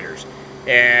corn headers.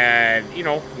 And, you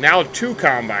know, now 2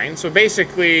 combines. So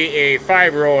basically a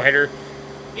 5-row header,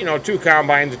 you know, 2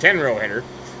 combines, a 10-row header.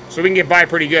 So we can get by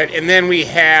pretty good. And then we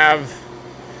have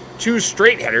 2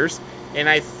 straight headers, and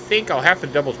I think I'll have to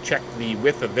double check the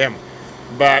width of them,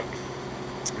 but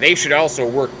they should also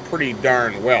work pretty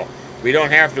darn well. We don't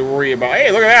have to worry about,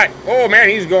 hey, look at that, oh man,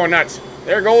 he's going nuts.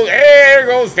 There goes, hey, there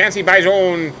goes fancy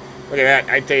BIZON. Look at that.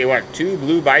 I tell you what, 2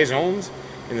 blue BIZONs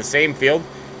in the same field,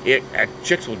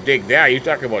 chicks will dig that. You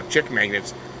talk about chick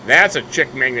magnets, that's a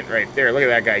chick magnet right there. Look at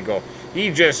that guy go.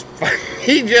 He just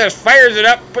fires it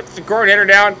up, puts the corn header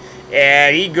down,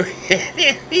 and he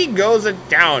goes it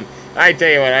down. I tell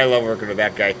you what, I love working with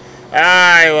that guy.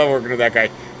 I love working with that guy.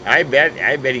 I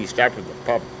bet he stopped at the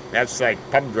pub. That's like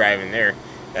pub driving there.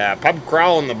 Pub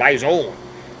crawling the BIZON.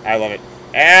 I love it.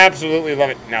 Absolutely love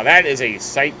it. Now that is a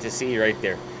sight to see right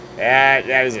there.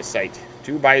 That is a sight.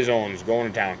 2 BIZONs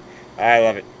going to town. I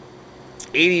love it.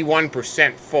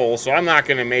 81% full, so I'm not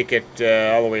going to make it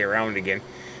all the way around again.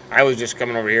 I was just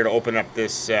coming over here to open up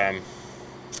this side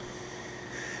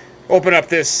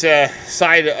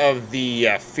of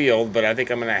the field, but I think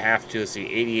I'm going to have to. See,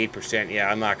 88%. Yeah,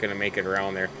 I'm not going to make it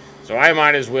around there. So I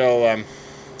might as well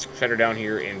shut her down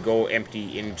here and go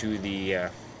empty into the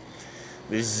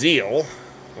zeal.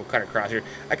 We'll cut across here.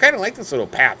 I kind of like this little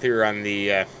path here on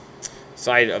the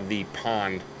side of the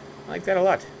pond. I like that a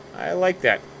lot. I like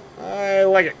that. I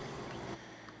like it.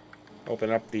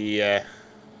 Open up the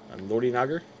unloading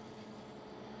auger.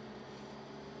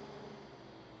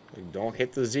 Don't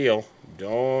hit the zeal.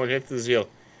 Don't hit the zeal.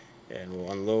 And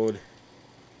we'll unload.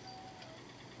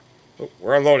 Oh,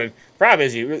 we're unloaded. The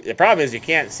problem is you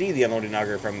can't see the unloading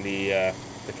auger from the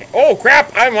oh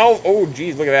crap! I'm all. Oh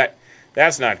geez, look at that.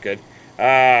 That's not good.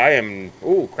 I am.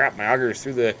 Oh crap! My auger is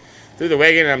through the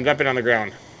wagon, and I'm dumping on the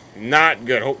ground. Not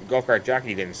good. Hope Golfcart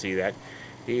Jockey didn't see that.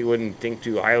 He wouldn't think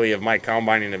too highly of my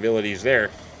combining abilities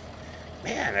there.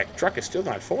 Man, that truck is still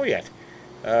not full yet.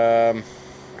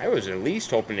 I was at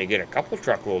least hoping to get a couple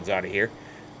truckloads out of here,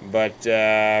 but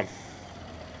that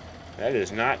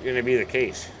is not going to be the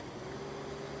case.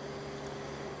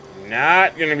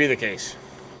 Not going to be the case.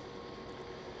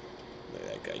 Look at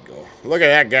that guy go. Look at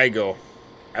that guy go.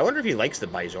 I wonder if he likes the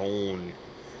BIZON.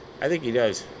 I think he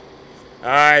does.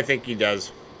 I think he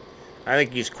does. I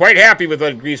think he's quite happy with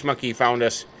what Grease Monkey found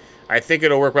us. I think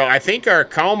it'll work well. I think our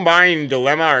combine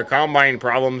dilemma, our combine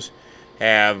problems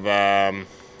have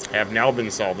now been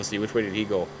solved. Let's see, which way did he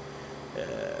go?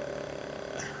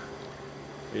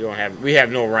 We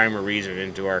have no rhyme or reason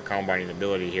into our combining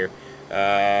ability here.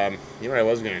 You know what I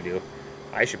was going to do?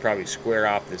 I should probably square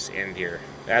off this end here.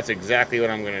 That's exactly what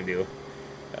I'm going to do.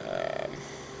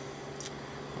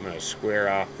 I'm going to square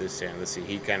off this end. Let's see,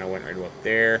 he kind of went right up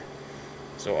there.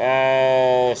 So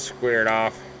all squared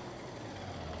off.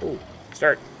 Ooh,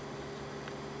 start.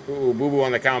 Ooh, boo-boo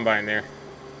on the combine there.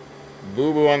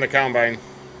 Boo-boo on the combine.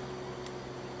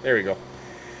 There we go.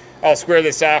 I'll square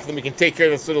this off, then we can take care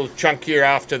of this little chunk here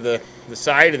off to the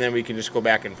side, and then we can just go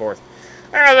back and forth.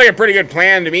 That looks like a pretty good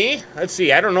plan to me. Let's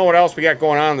see. I don't know what else we got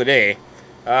going on today.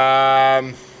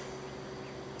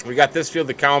 We got this field,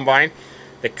 the combine.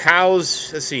 The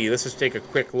cows, let's see. Let's just take a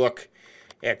quick look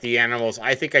at the animals.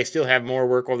 I think I still have more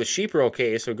work. Well, the sheep are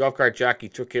okay, so Golfcart Jockey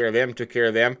took care of them,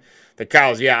 The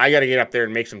cows, yeah, I got to get up there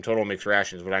and make some total mix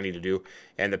rations, what I need to do.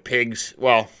 And the pigs,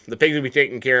 well, the pigs will be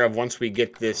taken care of once we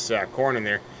get this corn in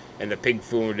there and the pig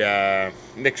food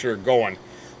mixer going.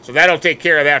 So that'll take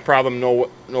care of that problem, no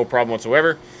problem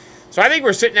whatsoever. So I think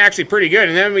we're sitting actually pretty good.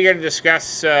 And then we got to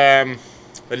discuss the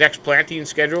next planting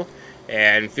schedule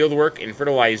and field work and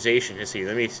fertilization. Let's see,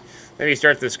 let me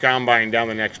start this combine down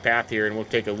the next path here, and we'll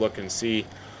take a look and see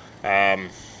how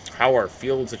our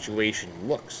field situation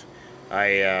looks.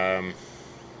 I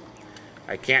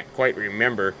can't quite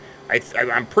remember.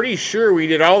 I'm pretty sure we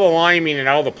did all the liming and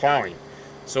all the plowing,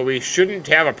 so we shouldn't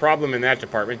have a problem in that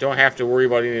department. Don't have to worry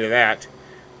about any of that.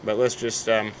 But let's just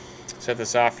set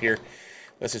this off here.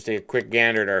 Let's just take a quick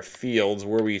gander at our fields,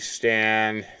 where we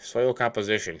stand. Soil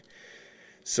composition.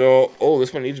 So, oh,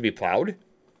 this one needs to be plowed.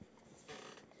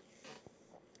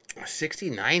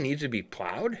 69 needs to be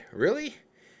plowed? Really?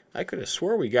 I could have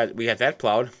swore we got that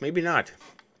plowed. Maybe not.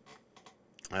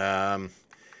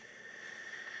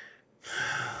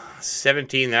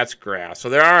 17, that's grass. So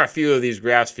there are a few of these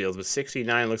grass fields, but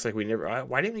 69 looks like we never...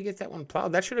 Why didn't we get that one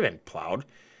plowed? That should have been plowed.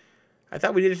 I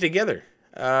thought we did it together.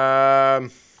 I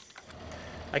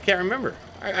can't remember.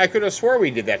 I could have swore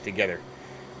we did that together.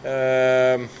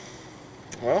 Well,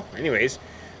 anyways,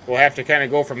 we'll have to kind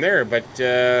of go from there. But,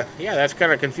 yeah, that's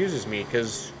kind of confuses me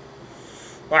because...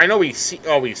 Well, I know we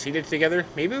seeded together.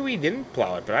 Maybe we didn't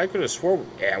plow it, but I could have swore...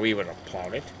 Yeah, we would have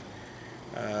plowed it.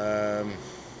 I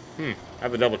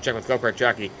have to double check with Golfcart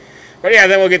Jockey. But yeah,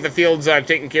 then we'll get the fields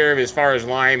taken care of as far as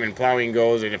lime and plowing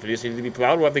goes. And if it just needs to be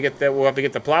plowed, we'll have to get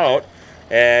the plow out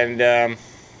and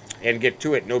get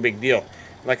to it. No big deal.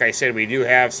 Like I said, we do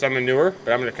have some manure,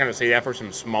 but I'm going to kind of say that for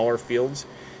some smaller fields,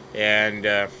 and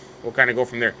we'll kind of go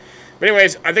from there. But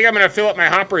anyways, I think I'm going to fill up my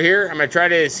hopper here. I'm going to try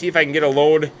to see if I can get a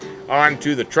load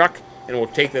onto the truck, and we'll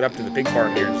take that up to the pig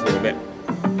farm here in just a little bit.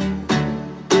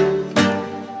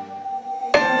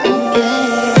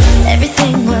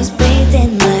 Everything was bathed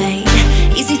in light,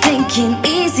 easy thinking,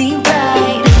 easy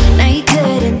ride. Now you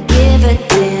couldn't give a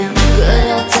damn.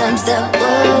 Good old times that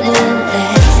wouldn't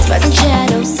last. Sparking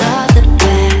shadows of the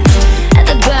past at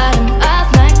the bottom of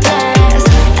my glass.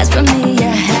 As for me,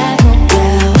 I have no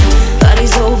doubt.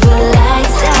 Party's over,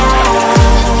 lights out.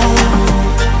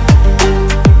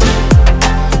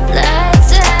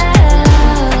 Lights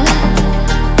out.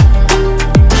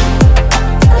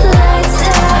 Lights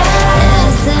out.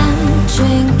 As I'm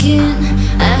drinking,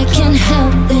 I can't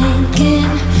help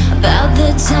thinking about the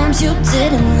times you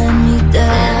didn't let me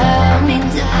down.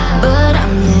 But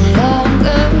I'm no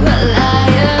longer a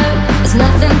liar. There's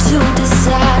nothing to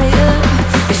desire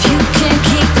if you can't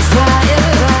keep the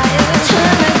fire.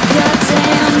 Turn the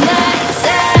goddamn lights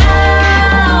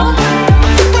out.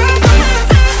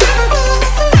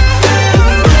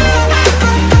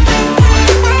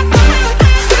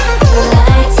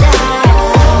 Lights out.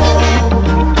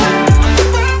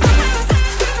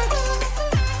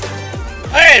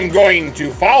 going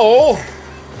to follow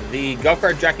the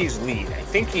Golfcart Jockey's lead. I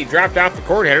think he dropped off the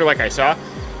cord header like I saw,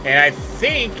 and I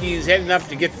think he's heading up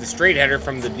to get the straight header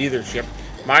from the dealership.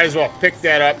 Might as well pick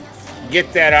that up,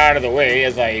 get that out of the way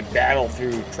as I battle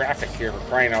through traffic here, for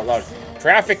crying out loud.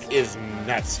 Traffic is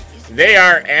nuts. They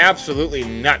are absolutely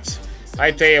nuts.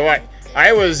 I tell you what,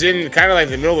 I was in kind of like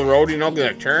the middle of the road, you know,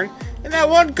 gonna turn, and that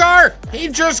one car, he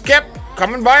just kept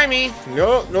coming by me.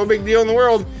 No big deal in the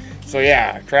world. So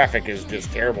yeah, traffic is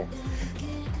just terrible.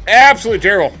 Absolutely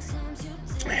terrible.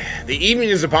 The evening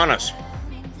is upon us.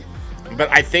 But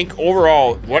I think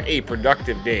overall, what a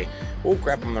productive day. Oh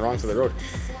crap, I'm on the wrong side of the road.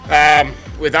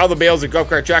 With all the bales that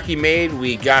Golfcart Jockey made,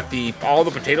 we got all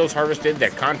the potatoes harvested.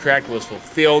 That contract was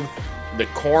fulfilled. The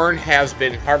corn has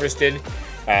been harvested.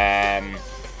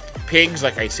 Pigs,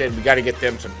 like I said, we got to get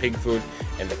them some pig food.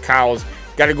 And the cows,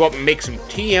 got to go up and make some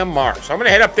TMR. So I'm going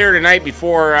to head up there tonight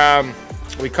before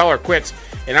we call our quits.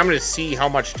 And I'm going to see how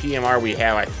much TMR we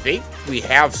have. I think we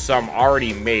have some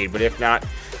already made. But if not,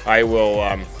 I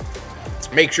will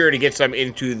make sure to get some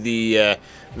into the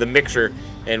mixer.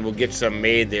 And we'll get some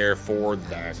made there for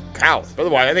the cows. But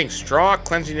otherwise, I think straw,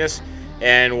 cleanliness,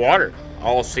 and water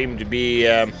all seem to be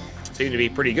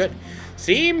pretty good.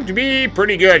 Seem to be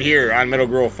pretty good here on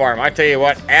MeadowGrove Farm. I tell you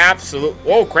what, absolute.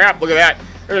 Oh crap! Look at that.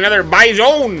 There's another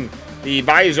BIZON. The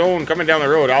BIZON coming down the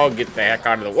road. I'll get the heck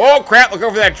out of the. Whoa crap! Look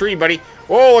over that tree, buddy.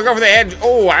 Whoa! Look over the edge.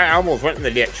 Oh, I almost went in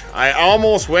the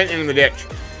ditch.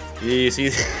 You see,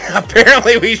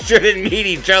 apparently we shouldn't meet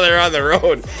each other on the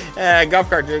road.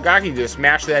 Golfcart Jockey just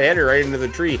smashed that header right into the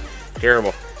tree.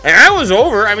 Terrible. And I was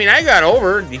over. I mean, I got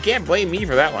over. You can't blame me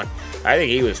for that one. I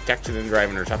think he was texting and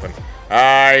driving or something.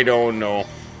 I don't know.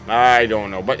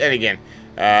 But then again,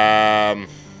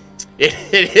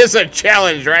 it is a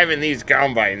challenge driving these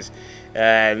combines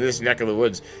in this neck of the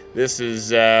woods. This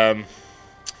is, yeah.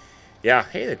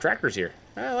 Hey, the tractor's here.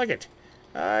 I like it.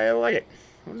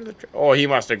 Oh, he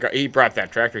brought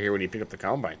that tractor here when he picked up the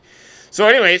combine. So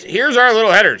anyways, here's our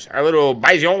little headers, our little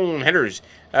BIZON headers.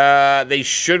 They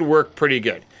should work pretty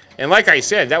good. And like I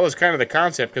said, that was kind of the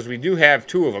concept because we do have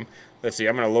two of them. Let's see,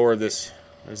 I'm going to lower this.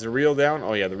 Is the reel down?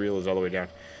 Oh yeah, the reel is all the way down.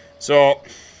 So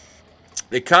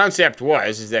the concept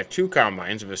is that two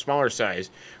combines of a smaller size,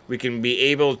 we can be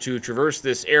able to traverse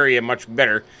this area much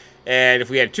better. And if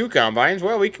we had two combines,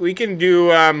 well, we can do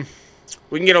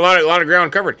we can get a lot of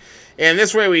ground covered. And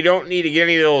this way we don't need to get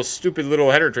any of those stupid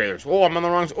little header trailers. Oh, I'm on the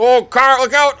wrong side. Oh, car,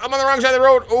 look out! I'm on the wrong side of the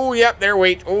road. Oh, yep, there,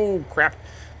 wait. Oh, crap.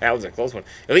 That was a close one.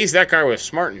 At least that car was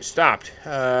smart and stopped.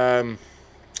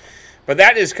 But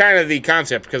that is kind of the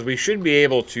concept because we should be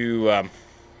able to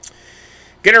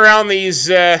get around these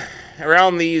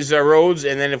roads,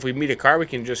 and then if we meet a car, we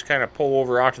can just kind of pull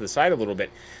over out to the side a little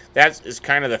bit. That is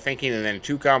kind of the thinking, and then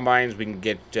two combines, we can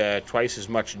get twice as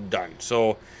much done.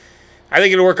 So I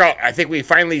think it'll work out. I think we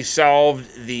finally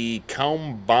solved the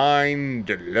combine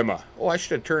dilemma. Oh, I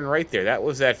should have turned right there. That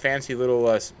was that fancy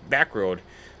little back road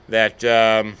that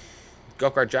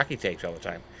Golfcart Jockey takes all the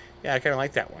time. Yeah, I kind of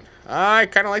like that one.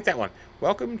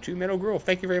 Welcome to MeadowGrove.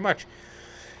 Thank you very much.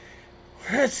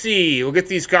 Let's see. We'll get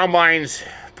these combines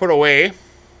put away,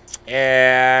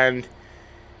 and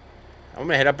I'm going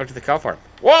to head up to the cow farm.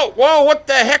 Whoa, what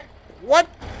the heck? What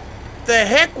the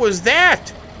heck was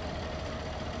that?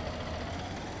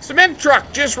 Cement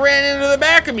truck just ran into the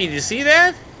back of me. Did you see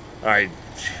that?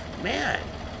 Man.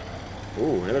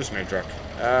 Ooh, another cement truck.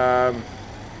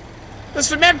 The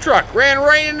cement truck ran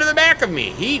right into the back of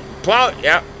me. He plowed.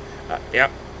 Yep.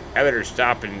 I better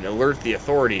stop and alert the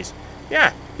authorities.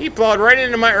 Yeah, he plowed right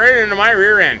into my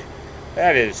rear end.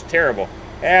 That is terrible.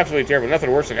 Absolutely terrible.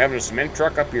 Nothing worse than having a cement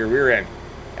truck up your rear end.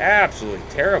 Absolutely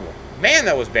terrible. Man,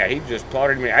 that was bad. He just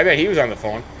plowed into me. I bet he was on the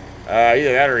phone.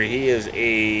 Either that or he is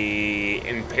a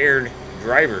impaired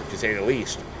driver, to say the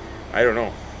least. I don't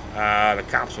know. The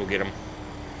cops will get him.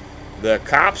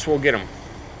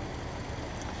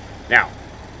 Now,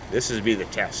 this is be the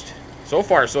test. So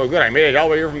far, so good. I made it all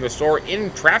the way here from the store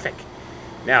in traffic.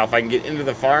 Now, if I can get into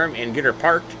the farm and get her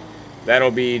parked,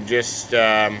 that'll be just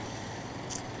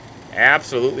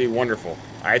absolutely wonderful.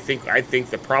 I think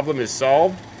the problem is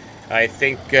solved. I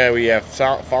think we have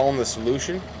found the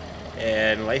solution,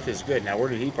 and life is good. Now, where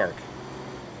did he park?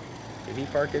 Did he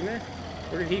park in there?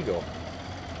 Where did he go?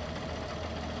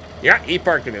 Yeah, he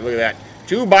parked in there. Look at that.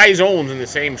 Two BIZONs in the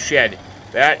same shed.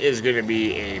 That is going to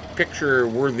be a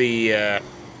picture-worthy, oh,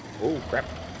 crap.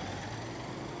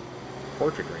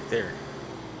 Portrait right there.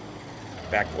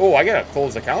 Back. Oh, I got to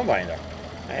close the combine up.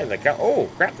 I had the oh,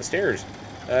 crap, the stairs.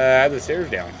 I have the stairs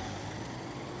down.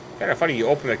 Kind of funny, you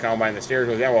open the combine, the stairs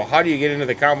goes down. Well, how do you get into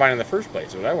the combine in the first place?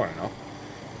 Is what I want to know.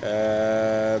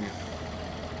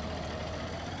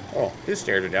 Oh, his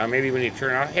stairs are down. Maybe we need to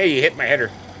turn off. Hey, you hit my header.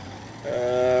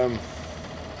 There.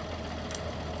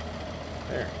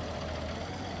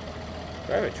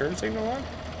 Do I have a turn signal on? No.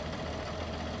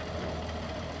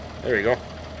 There we go. Look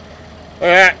at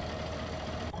that.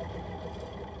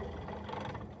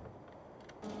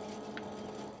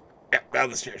 Yep, now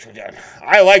the stairs are down.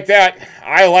 I like that.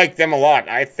 I like them a lot.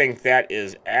 I think that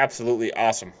is absolutely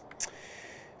awesome.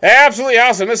 Absolutely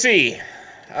awesome. Let's see.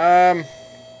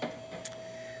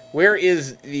 Where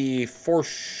is the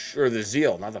Force or the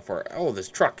Zeal? Not the Force. Oh, this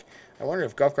truck. I wonder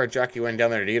if Golfcart Jockey went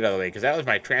down there to get out of the way, because that was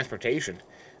my transportation.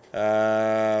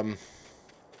 The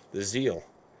Zeal.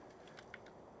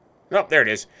 Nope, there it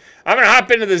is. I'm going to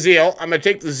hop into the Zeal. I'm going to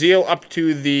take the Zeal up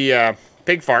to the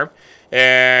pig farm,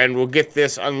 and we'll get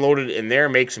this unloaded in there,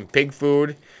 make some pig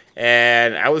food.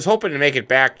 And I was hoping to make it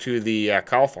back to the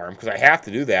cow farm, because I have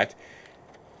to do that.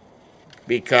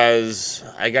 Because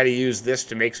I got to use this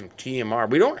to make some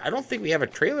TMR. I don't think we have a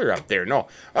trailer up there. No.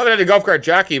 Other than the Golfcart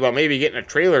Jockey about maybe getting a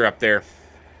trailer up there.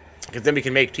 Because then we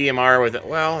can make TMR with it.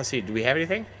 Well, let's see. Do we have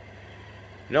anything?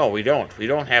 No, we don't. We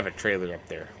don't have a trailer up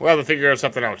there. We'll have to figure out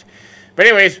something out. But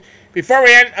anyways, before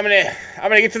we end, I'm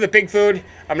gonna get to the pig food.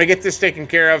 I'm gonna get this taken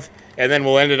care of, and then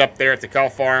we'll end it up there at the cow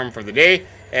farm for the day,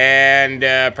 and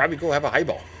probably go have a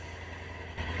highball.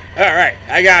 All right,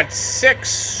 I got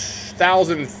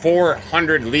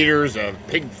 6,400 liters of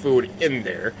pig food in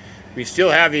there. We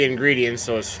still have the ingredients,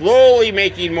 so it's slowly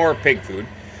making more pig food.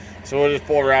 So we'll just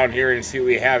pull around here and see what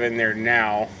we have in there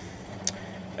now.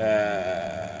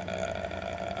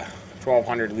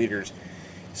 1,200 liters.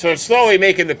 So it's slowly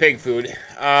making the pig food.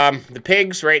 The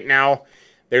pigs right now,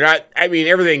 they're not, I mean,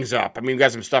 everything's up. I mean, we've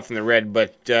got some stuff in the red,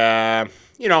 but,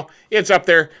 you know, it's up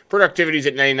there. Productivity's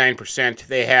at 99%.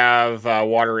 They have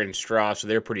water and straw, so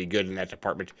they're pretty good in that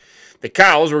department. The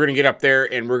cows, we're going to get up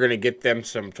there, and we're going to get them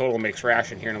some total mix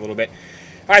ration here in a little bit.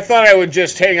 I thought I would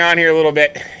just hang on here a little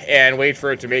bit and wait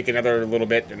for it to make another little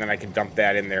bit, and then I can dump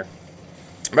that in there.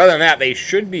 But other than that, they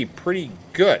should be pretty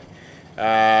good.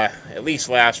 At least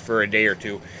last for a day or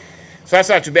two. So that's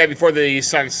not too bad before the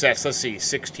sun sets. Let's see,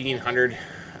 1,600.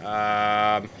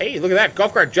 Hey, look at that.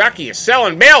 Golfcart Jockey is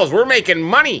selling bales. We're making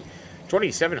money.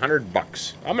 2,700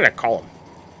 bucks. I'm going to call him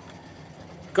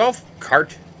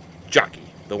Golfcart Jockey,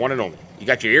 the one and only. You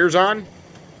got your ears on?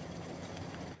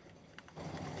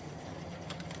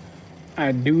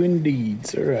 I do indeed,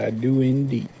 sir. I do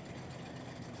indeed.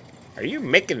 Are you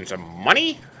making some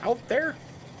money out there?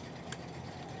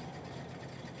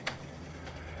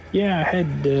 Yeah, I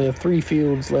had 3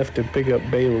 fields left to pick up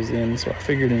bales in, so I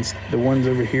figured the ones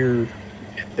over here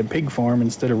at the pig farm,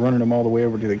 instead of running them all the way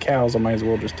over to the cows, I might as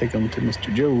well just take them to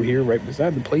Mr. Joe here right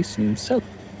beside the place and sell them.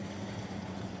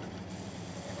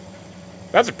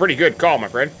 That's a pretty good call, my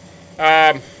friend.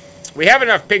 We have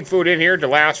enough pig food in here to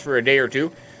last for a day or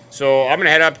two, so I'm going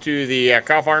to head up to the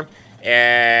cow farm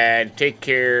and take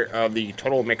care of the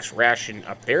total mix ration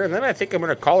up there, and then I think I'm going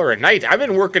to call her a night. I've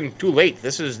been working too late.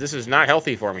 This is not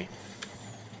healthy for me.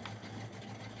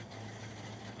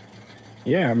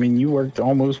 Yeah, I mean, you worked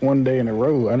almost one day in a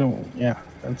row. Yeah,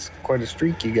 that's quite a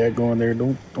streak you got going there.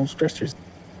 Don't stress yourself.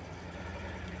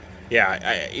 Yeah,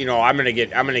 I'm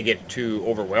gonna get too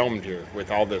overwhelmed here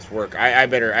with all this work. I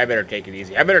better take it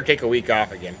easy. I better take a week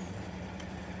off again.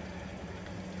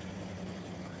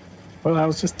 Well, I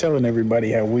was just telling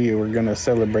everybody how we were going to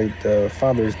celebrate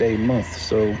Father's Day month,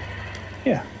 so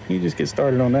yeah, you just get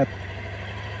started on that.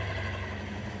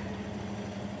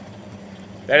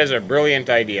 That is a brilliant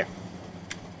idea.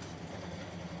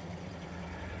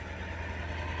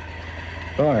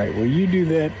 All right, well, you do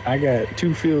that. I got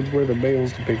 2 fields worth of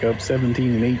bales to pick up,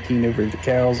 17 and 18 over at the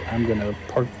cows. I'm going to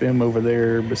park them over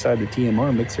there beside the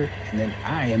TMR mixer, and then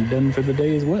I am done for the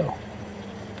day as well.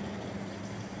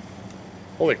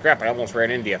 Holy crap, I almost ran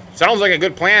into you. Sounds like a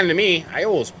good plan to me. I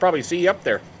will probably see you up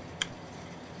there.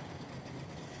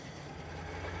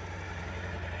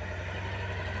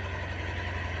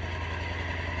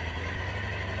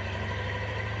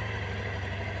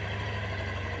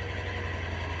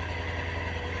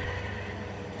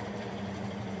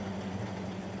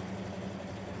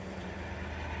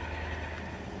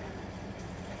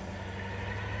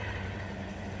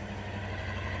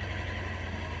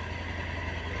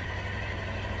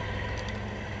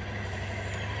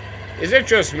 Is it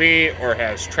just me, or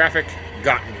has traffic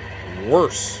gotten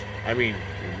worse? I mean,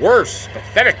 worse,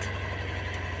 pathetic.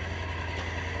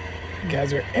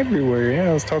 Guys are everywhere. Yeah,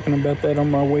 I was talking about that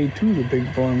on my way to the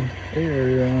pig farm. They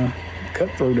are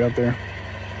cutthroat out there.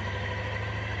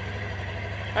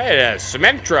 I had a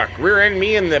cement truck rear-end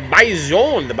me in the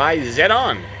BIZON, the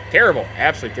BIZON. Terrible,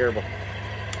 absolutely terrible.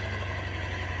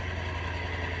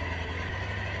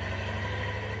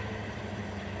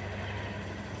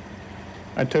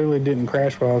 I totally didn't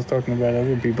crash while I was talking about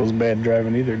other people's bad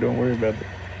driving either. Don't worry about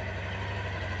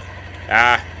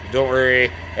it. Don't worry.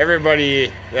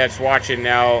 Everybody that's watching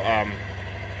now,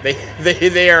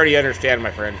 they already understand,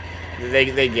 my friend.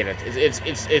 They get it.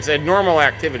 It's a normal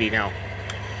activity now.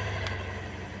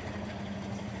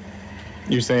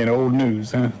 You're saying old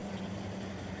news, huh?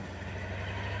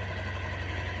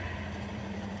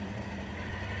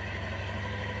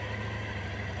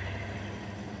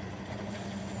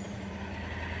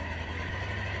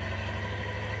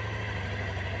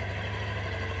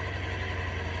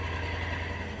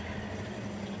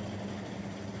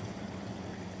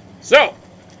 So,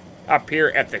 up here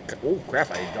at the... Oh, crap,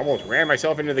 I almost ran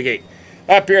myself into the gate.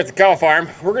 Up here at the cow farm,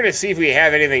 we're going to see if we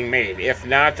have anything made. If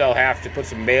not, I'll have to put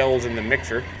some bales in the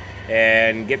mixer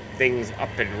and get things up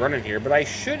and running here. But I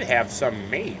should have some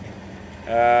made.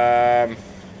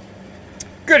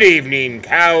 Good evening,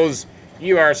 cows.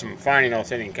 You are some fine and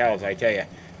outstanding cows, I tell you.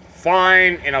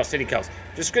 Fine and outstanding cows.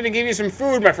 Just going to give you some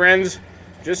food, my friends.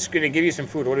 Just going to give you some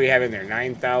food. What do we have in there?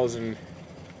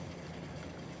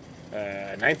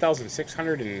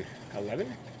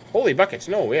 9,611? Holy buckets.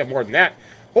 No, we have more than that.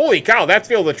 Holy cow, that's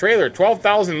filled the trailer.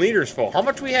 12,000 liters full. How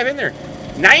much do we have in there?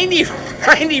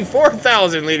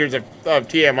 94,000 liters of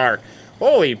TMR.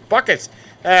 Holy buckets.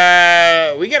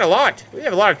 We get a lot. We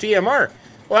have a lot of TMR.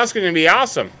 Well, that's going to be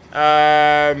awesome.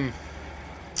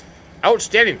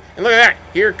 Outstanding. And look at that.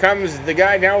 Here comes the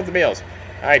guy now with the bales.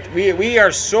 All right, we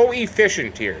are so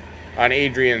efficient here on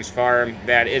Adrian's farm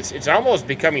that it's almost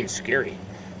becoming scary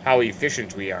how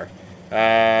efficient we are.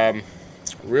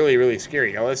 Really, really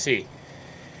scary. Now, let's see.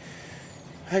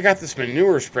 I got this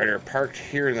manure spreader parked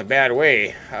here in the bad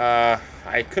way.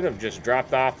 I could have just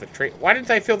dropped off the tray. Why didn't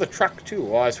I fill the truck, too?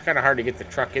 Well, it's kind of hard to get the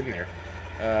truck in there.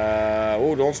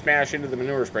 Oh, don't smash into the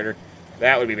manure spreader.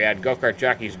 That would be bad. Golfcart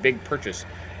Jockey's big purchase.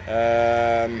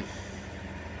 Let's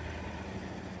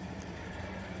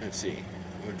see.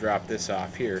 We'll drop this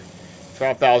off here.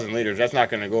 12,000 liters. That's not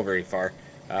going to go very far.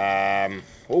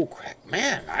 Oh, crap.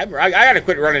 Man, I got to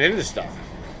quit running into stuff.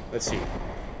 Let's see.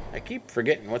 I keep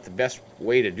forgetting what the best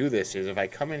way to do this is. If I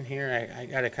come in here, I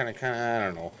got to kind of, I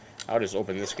don't know. I'll just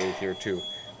open this gate here, too,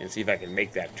 and see if I can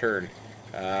make that turn.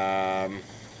 Let's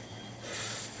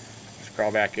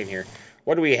crawl back in here.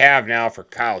 What do we have now for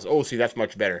cows? Oh, see, that's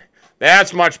much better.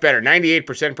 That's much better.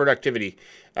 98% productivity.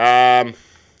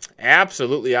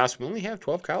 Absolutely awesome. We only have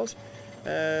 12 cows.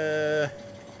 How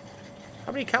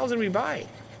many cows did we buy?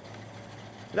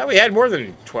 I thought we had more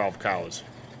than 12 cows.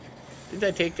 Did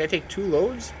I take 2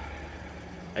 loads?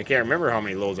 I can't remember how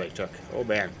many loads I took. Oh,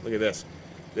 man. Look at this.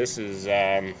 This is,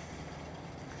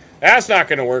 that's not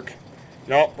going to work.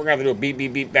 No, we're going to have to do a beep,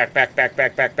 beep, beep, back. But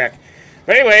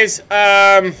anyways,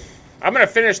 I'm going to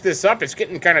finish this up. It's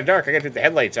getting kind of dark. I got to put the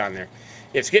headlights on there.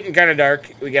 It's getting kind of dark.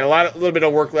 We got a little bit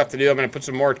of work left to do. I'm going to put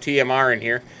some more TMR in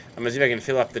here. I'm going to see if I can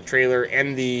fill up the trailer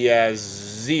and the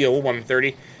Zeal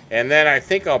 130. And then I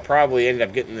think I'll probably end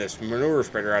up getting this manure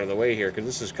spreader out of the way here, because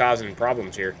this is causing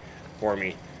problems here for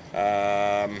me.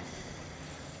 Yeah,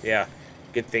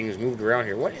 get things moved around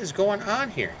here. What is going on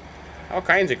here? All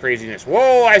kinds of craziness.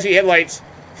 Whoa, I see headlights.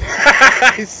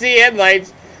 I see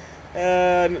headlights.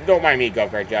 Don't mind me,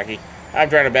 Golfcart Jockey. I'm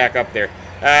trying to back up there.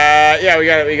 Yeah,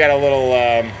 we got a little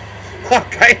all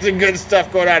kinds of good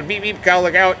stuff going on. Beep, beep, cow,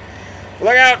 look out.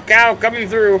 Look out, cow, coming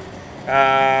through.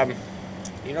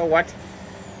 You know what?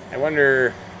 I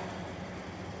wonder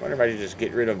if I should just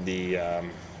get rid of the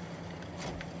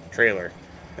trailer.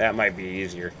 That might be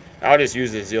easier. I'll just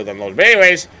use the Zeal to unload. But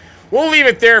anyways, we'll leave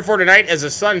it there for tonight as the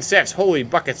sun sets. Holy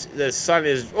buckets, the sun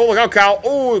is... Oh, look out, cow.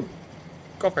 Oh,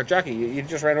 Golfcart Jockey, you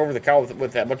just ran over the cow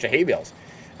with that bunch of hay bales.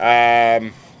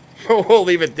 We'll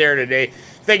leave it there today.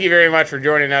 Thank you very much for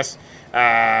joining us.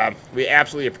 We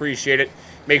absolutely appreciate it.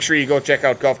 Make sure you go check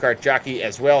out Golfcart Jockey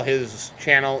as well. His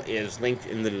channel is linked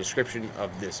in the description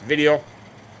of this video.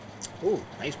 Ooh,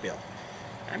 nice bale.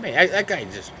 I mean, that guy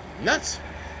is just nuts.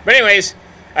 But anyways,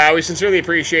 we sincerely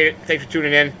appreciate it. Thanks for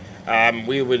tuning in.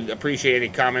 We would appreciate any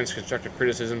comments, constructive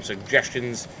criticism,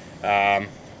 suggestions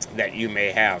that you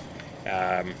may have.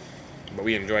 But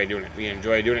we enjoy doing it. We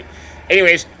enjoy doing it.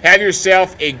 Anyways, have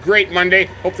yourself a great Monday.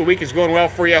 Hope the week is going well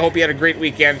for you. I hope you had a great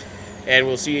weekend. And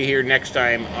we'll see you here next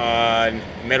time on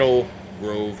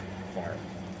MeadowGrove Farm.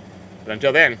 But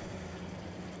until then,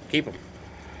 keep them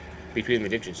between the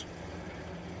ditches.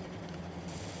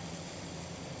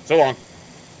 So long.